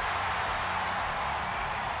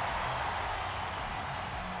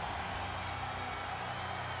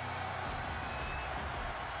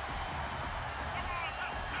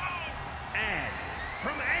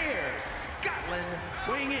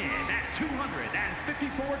 Weighing in at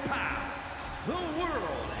 254 pounds, the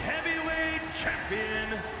World Heavyweight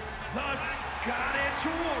Champion, the Scottish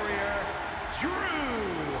Warrior,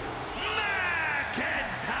 Drew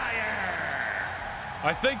McIntyre.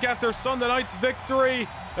 I think after Sunday night's victory,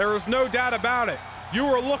 there is no doubt about it. You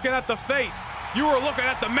were looking at the face. You were looking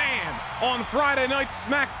at the man on Friday Night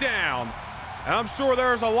SmackDown. And I'm sure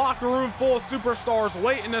there's a locker room full of superstars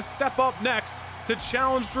waiting to step up next to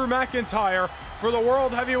challenge Drew McIntyre for the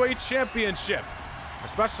World Heavyweight Championship,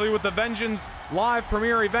 especially with the Vengeance live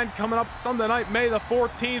premiere event coming up Sunday night, May the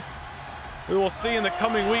 14th. We will see in the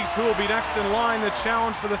coming weeks who will be next in line to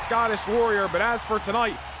challenge for the Scottish Warrior. But as for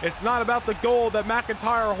tonight, it's not about the gold that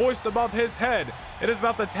McIntyre hoists above his head. It is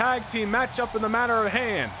about the tag team matchup in the matter at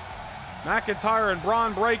hand. McIntyre and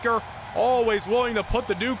Bron Breakker always willing to put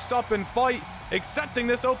the Dukes up and fight, accepting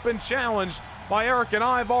this open challenge. by Erik and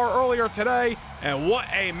Ivar earlier today, and what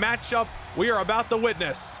a matchup we are about to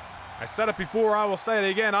witness. I said it before, I will say it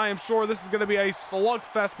again. I am sure this is going to be a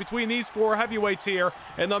slugfest between these four heavyweights here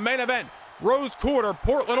in the main event. Rose Quarter,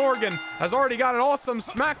 Portland, Oregon, has already got an awesome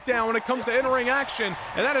SmackDown when it comes to in-ring action,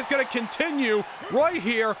 and that is going to continue right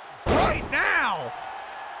here, right now.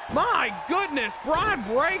 My goodness, Bron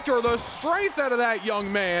Breakker, the strength out of that young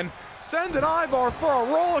man, sending Ivar for a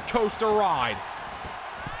roller coaster ride.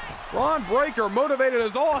 Bron Breakker motivated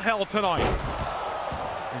as all hell tonight.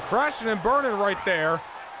 And crashing and burning right there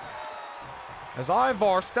as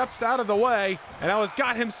Ivar steps out of the way and now has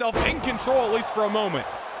got himself in control, at least for a moment.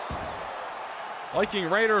 Viking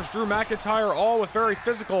Raiders, Drew McIntyre, all with very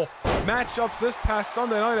physical matchups this past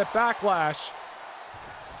Sunday night at Backlash.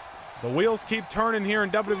 The wheels keep turning here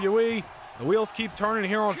in WWE. The wheels keep turning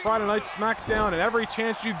here on Friday Night SmackDown, and every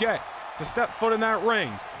chance you get to step foot in that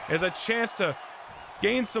ring is a chance to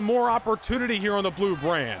gain some more opportunity here on the blue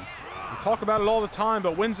brand. We talk about it all the time,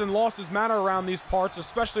 but wins and losses matter around these parts,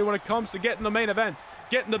 especially when it comes to getting the main events,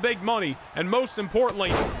 getting the big money, and most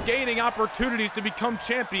importantly, gaining opportunities to become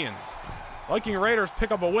champions. Viking Raiders pick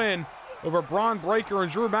up a win over Bron Breakker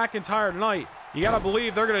and Drew McIntyre tonight. You gotta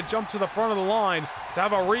believe they're gonna jump to the front of the line to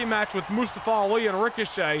have a rematch with Mustafa Ali and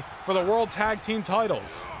Ricochet for the World Tag Team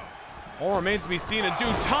titles. All remains to be seen in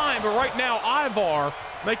due time, but right now Ivar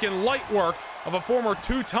making light work of a former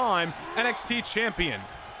two-time NXT champion.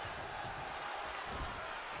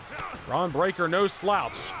 Bron Breakker, no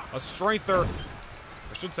slouch, a strengther,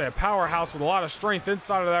 I should say a powerhouse with a lot of strength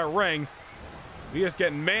inside of that ring. He is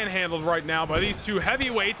getting manhandled right now by these two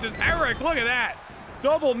heavyweights as Erik, look at that.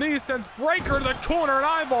 Double knee sends Breakker to the corner,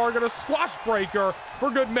 and Ivar gonna squash Breakker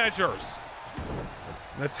for good measures.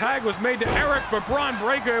 And the tag was made to Erik, but Bron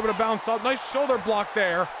Breakker able to bounce up. Nice shoulder block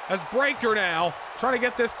there as Breakker now trying to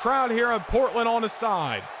get this crowd here in Portland on his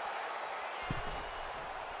side.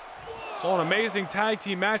 Saw an amazing tag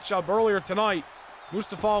team matchup earlier tonight.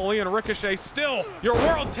 Mustafa Ali and Ricochet still your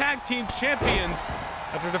World Tag Team champions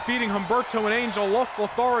after defeating Humbeto and Angel, Los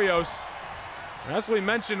Lotharios. And as we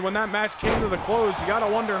mentioned, when that match came to the close, you gotta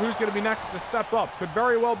wonder who's gonna be next to step up. Could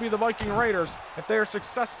very well be the Viking Raiders if they are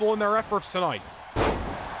successful in their efforts tonight.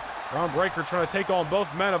 Bron Breakker trying to take on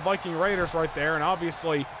both men of Viking Raiders right there, and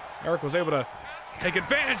obviously Erik was able to take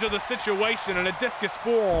advantage of the situation in a discus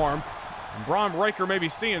forearm. And Bron Breakker may be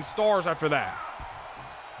seeing stars after that.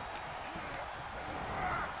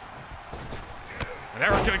 And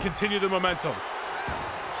Erik gonna continue the momentum.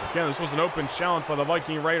 Again, this was an open challenge by the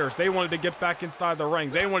Viking Raiders. They wanted to get back inside the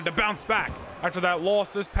ring. They wanted to bounce back after that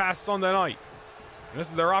loss this past Sunday night. And this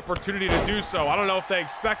is their opportunity to do so. I don't know if they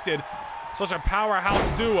expected such a powerhouse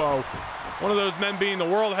duo, one of those men being the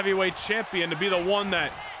World Heavyweight Champion, to be the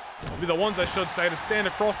ones, I should say, to stand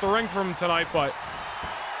across the ring from him tonight, but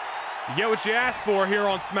you get what you asked for here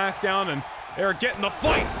on SmackDown, and they're getting the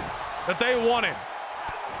fight that they wanted.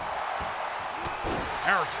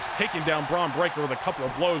 Erik just taking down Bron Breakker with a couple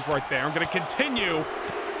of blows right there. I'm going to continue.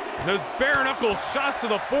 And those bare knuckle shots to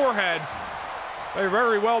the forehead, they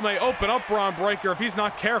very well may open up Bron Breakker if he's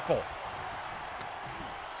not careful.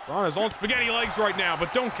 Bron is on spaghetti legs right now,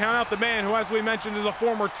 but don't count out the man who, as we mentioned, is a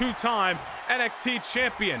former two-time NXT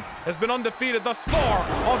champion, has been undefeated thus far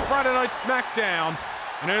on Friday Night SmackDown,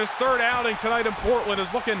 and in his third outing tonight in Portland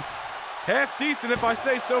is looking half decent, if I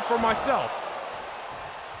say so for myself.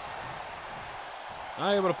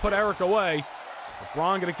 Not able to put Erik away, but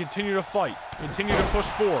Bron going to continue to fight, continue to push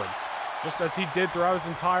forward, just as he did throughout his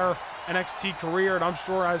entire NXT career, and I'm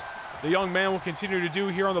sure as the young man will continue to do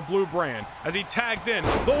here on the blue brand, as he tags in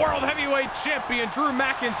the World Heavyweight Champion, Drew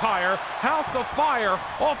McIntyre, House of Fire,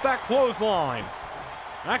 off that clothesline.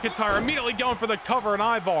 McIntyre immediately going for the cover, and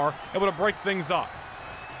Ivar able to break things up.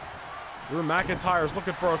 Drew McIntyre is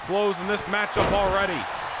looking for a close in this matchup already.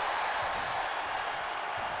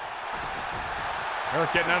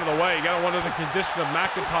 Erik getting out of the way. You got to wonder the condition of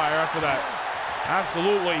McIntyre after that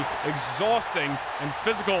absolutely exhausting and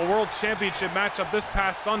physical World Championship matchup this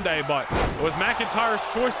past Sunday, but it was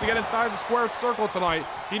McIntyre's choice to get inside the squared circle tonight.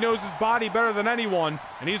 He knows his body better than anyone,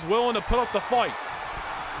 and he's willing to put up the fight.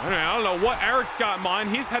 I don't know what Erik's got in mind.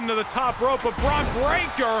 He's heading to the top rope, but Bron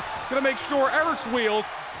Breakker gonna make sure Erik's wheels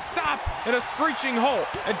stop in a screeching halt,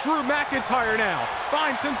 and Drew McIntyre now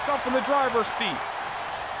finds himself in the driver's seat.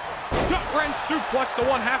 Gut-wrench suplex to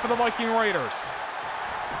one half of the Viking Raiders.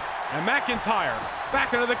 And McIntyre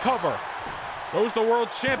back into the cover. Goes the world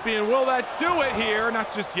champion. Will that do it here?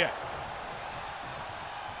 Not just yet.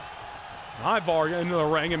 Ivar into the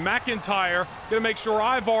ring, and McIntyre gonna make sure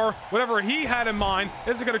Ivar, whatever he had in mind,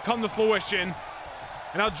 isn't gonna come to fruition.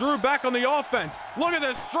 And now Drew back on the offense. Look at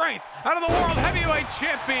this strength out of the World Heavyweight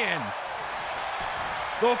Champion.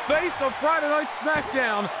 the face of Friday Night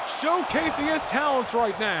SmackDown, showcasing his talents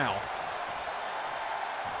right now.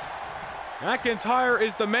 McIntyre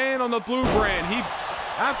is the man on the blue brand. He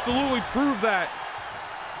absolutely proved that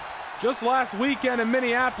just last weekend in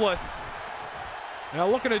Minneapolis. Now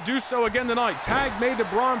looking to do so again tonight. Tag made to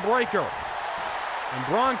Bron Breakker. And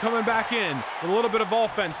Bron coming back in with a little bit of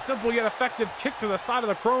offense. Simple yet effective kick to the side of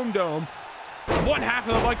the Chrome Dome of one half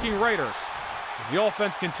of the Viking Raiders as the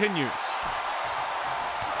offense continues.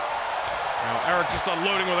 Now Erik just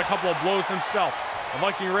unloading with a couple of blows himself. The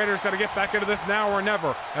Viking Raiders got to get back into this now or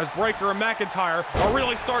never, as Breakker and McIntyre are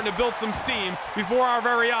really starting to build some steam before our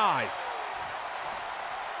very eyes.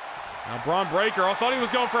 Now Bron Breakker, I thought he was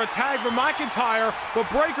going for a tag from McIntyre, but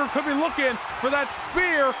Breakker could be looking for that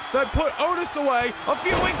spear that put Otis away a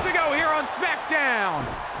few weeks ago here on SmackDown.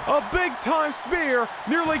 A big-time spear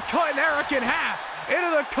nearly cutting Erik in half into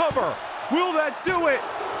the cover. Will that do it?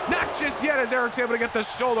 Not just yet, as Erik's able to get the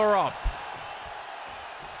shoulder up.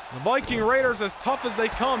 The Viking Raiders as tough as they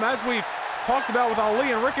come, as we've talked about with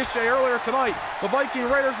Ali and Ricochet earlier tonight. The Viking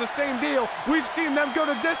Raiders, the same deal. We've seen them go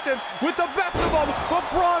to distance with the best of them, but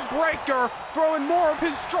Bron Breakker throwing more of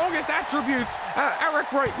his strongest attributes at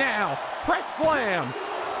Erik right now. Press slam.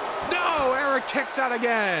 No, Erik kicks out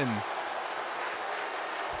again.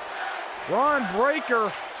 Bron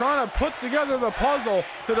Breakker trying to put together the puzzle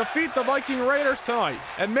to defeat the Viking Raiders tonight.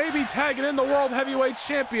 And maybe tagging in the World Heavyweight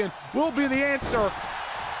Champion will be the answer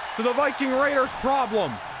to the Viking Raiders'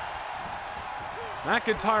 problem.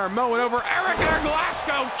 McIntyre mowing over Erik and a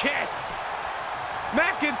Glasgow kiss.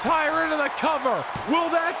 McIntyre into the cover. Will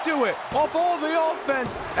that do it? Off all the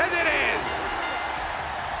offense, and it is.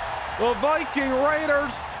 The Viking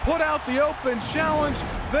Raiders put out the open challenge.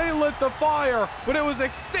 They lit the fire, but it was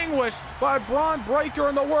extinguished by Bron Breakker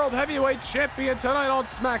and the World Heavyweight Champion tonight on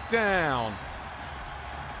SmackDown.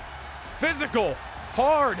 Physical,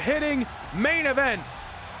 hard-hitting main event,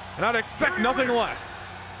 and I'd expect nothing less.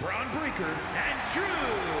 Bron Breakker and Drew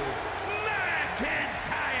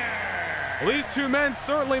McIntyre. Well, these two men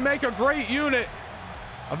certainly make a great unit.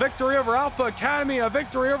 A victory over Alpha Academy, a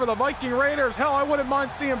victory over the Viking Raiders. Hell, I wouldn't mind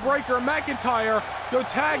seeing Breakker and McIntyre go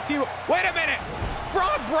tag team. Wait a minute!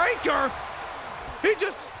 Bron Breakker! He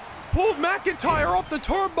just pulled McIntyre off the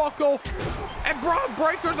turnbuckle, and Bron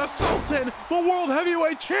Breakker's assaulting the World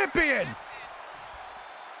Heavyweight Champion!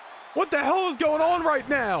 What the hell is going on right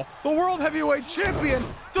now? The World Heavyweight Champion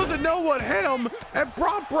doesn't know what hit him, and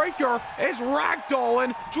Bron Breakker is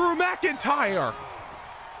ragdolling Drew McIntyre.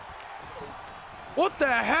 What the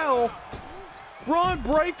hell? Bron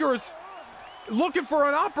Breakker's looking for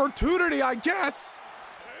an opportunity, I guess,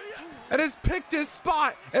 and has picked his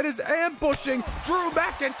spot and is ambushing Drew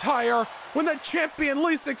McIntyre when the champion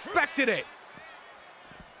least expected it.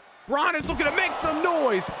 Bron is looking to make some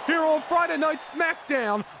noise here on Friday Night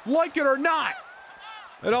SmackDown, like it or not.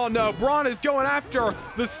 And oh no, Bron is going after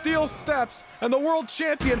the steel steps, and the world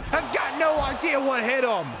champion has got no idea what hit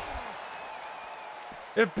him.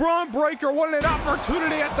 If Bron Breakker wanted an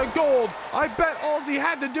opportunity at the gold, I bet all he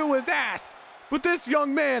had to do was ask. But this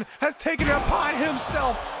young man has taken it upon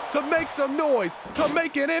himself to make some noise, to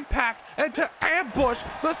make an impact, and to ambush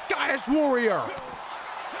the Scottish Warrior.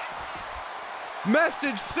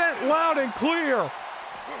 Message sent loud and clear.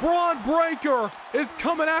 Bron Breakker is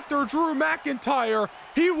coming after Drew McIntyre.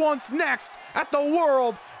 He wants next at the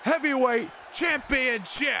World Heavyweight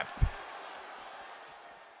Championship.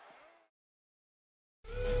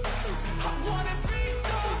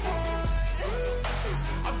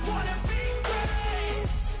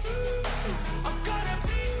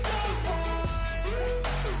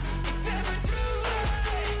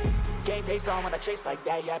 Game face on when I chase like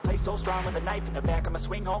that. Yeah, I play so strong with a knife in the back. I'ma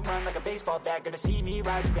swing home run like a baseball bat. Gonna see me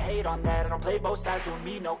rise if you hate on that. I don't play both sides, doing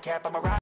me no cap. I'm a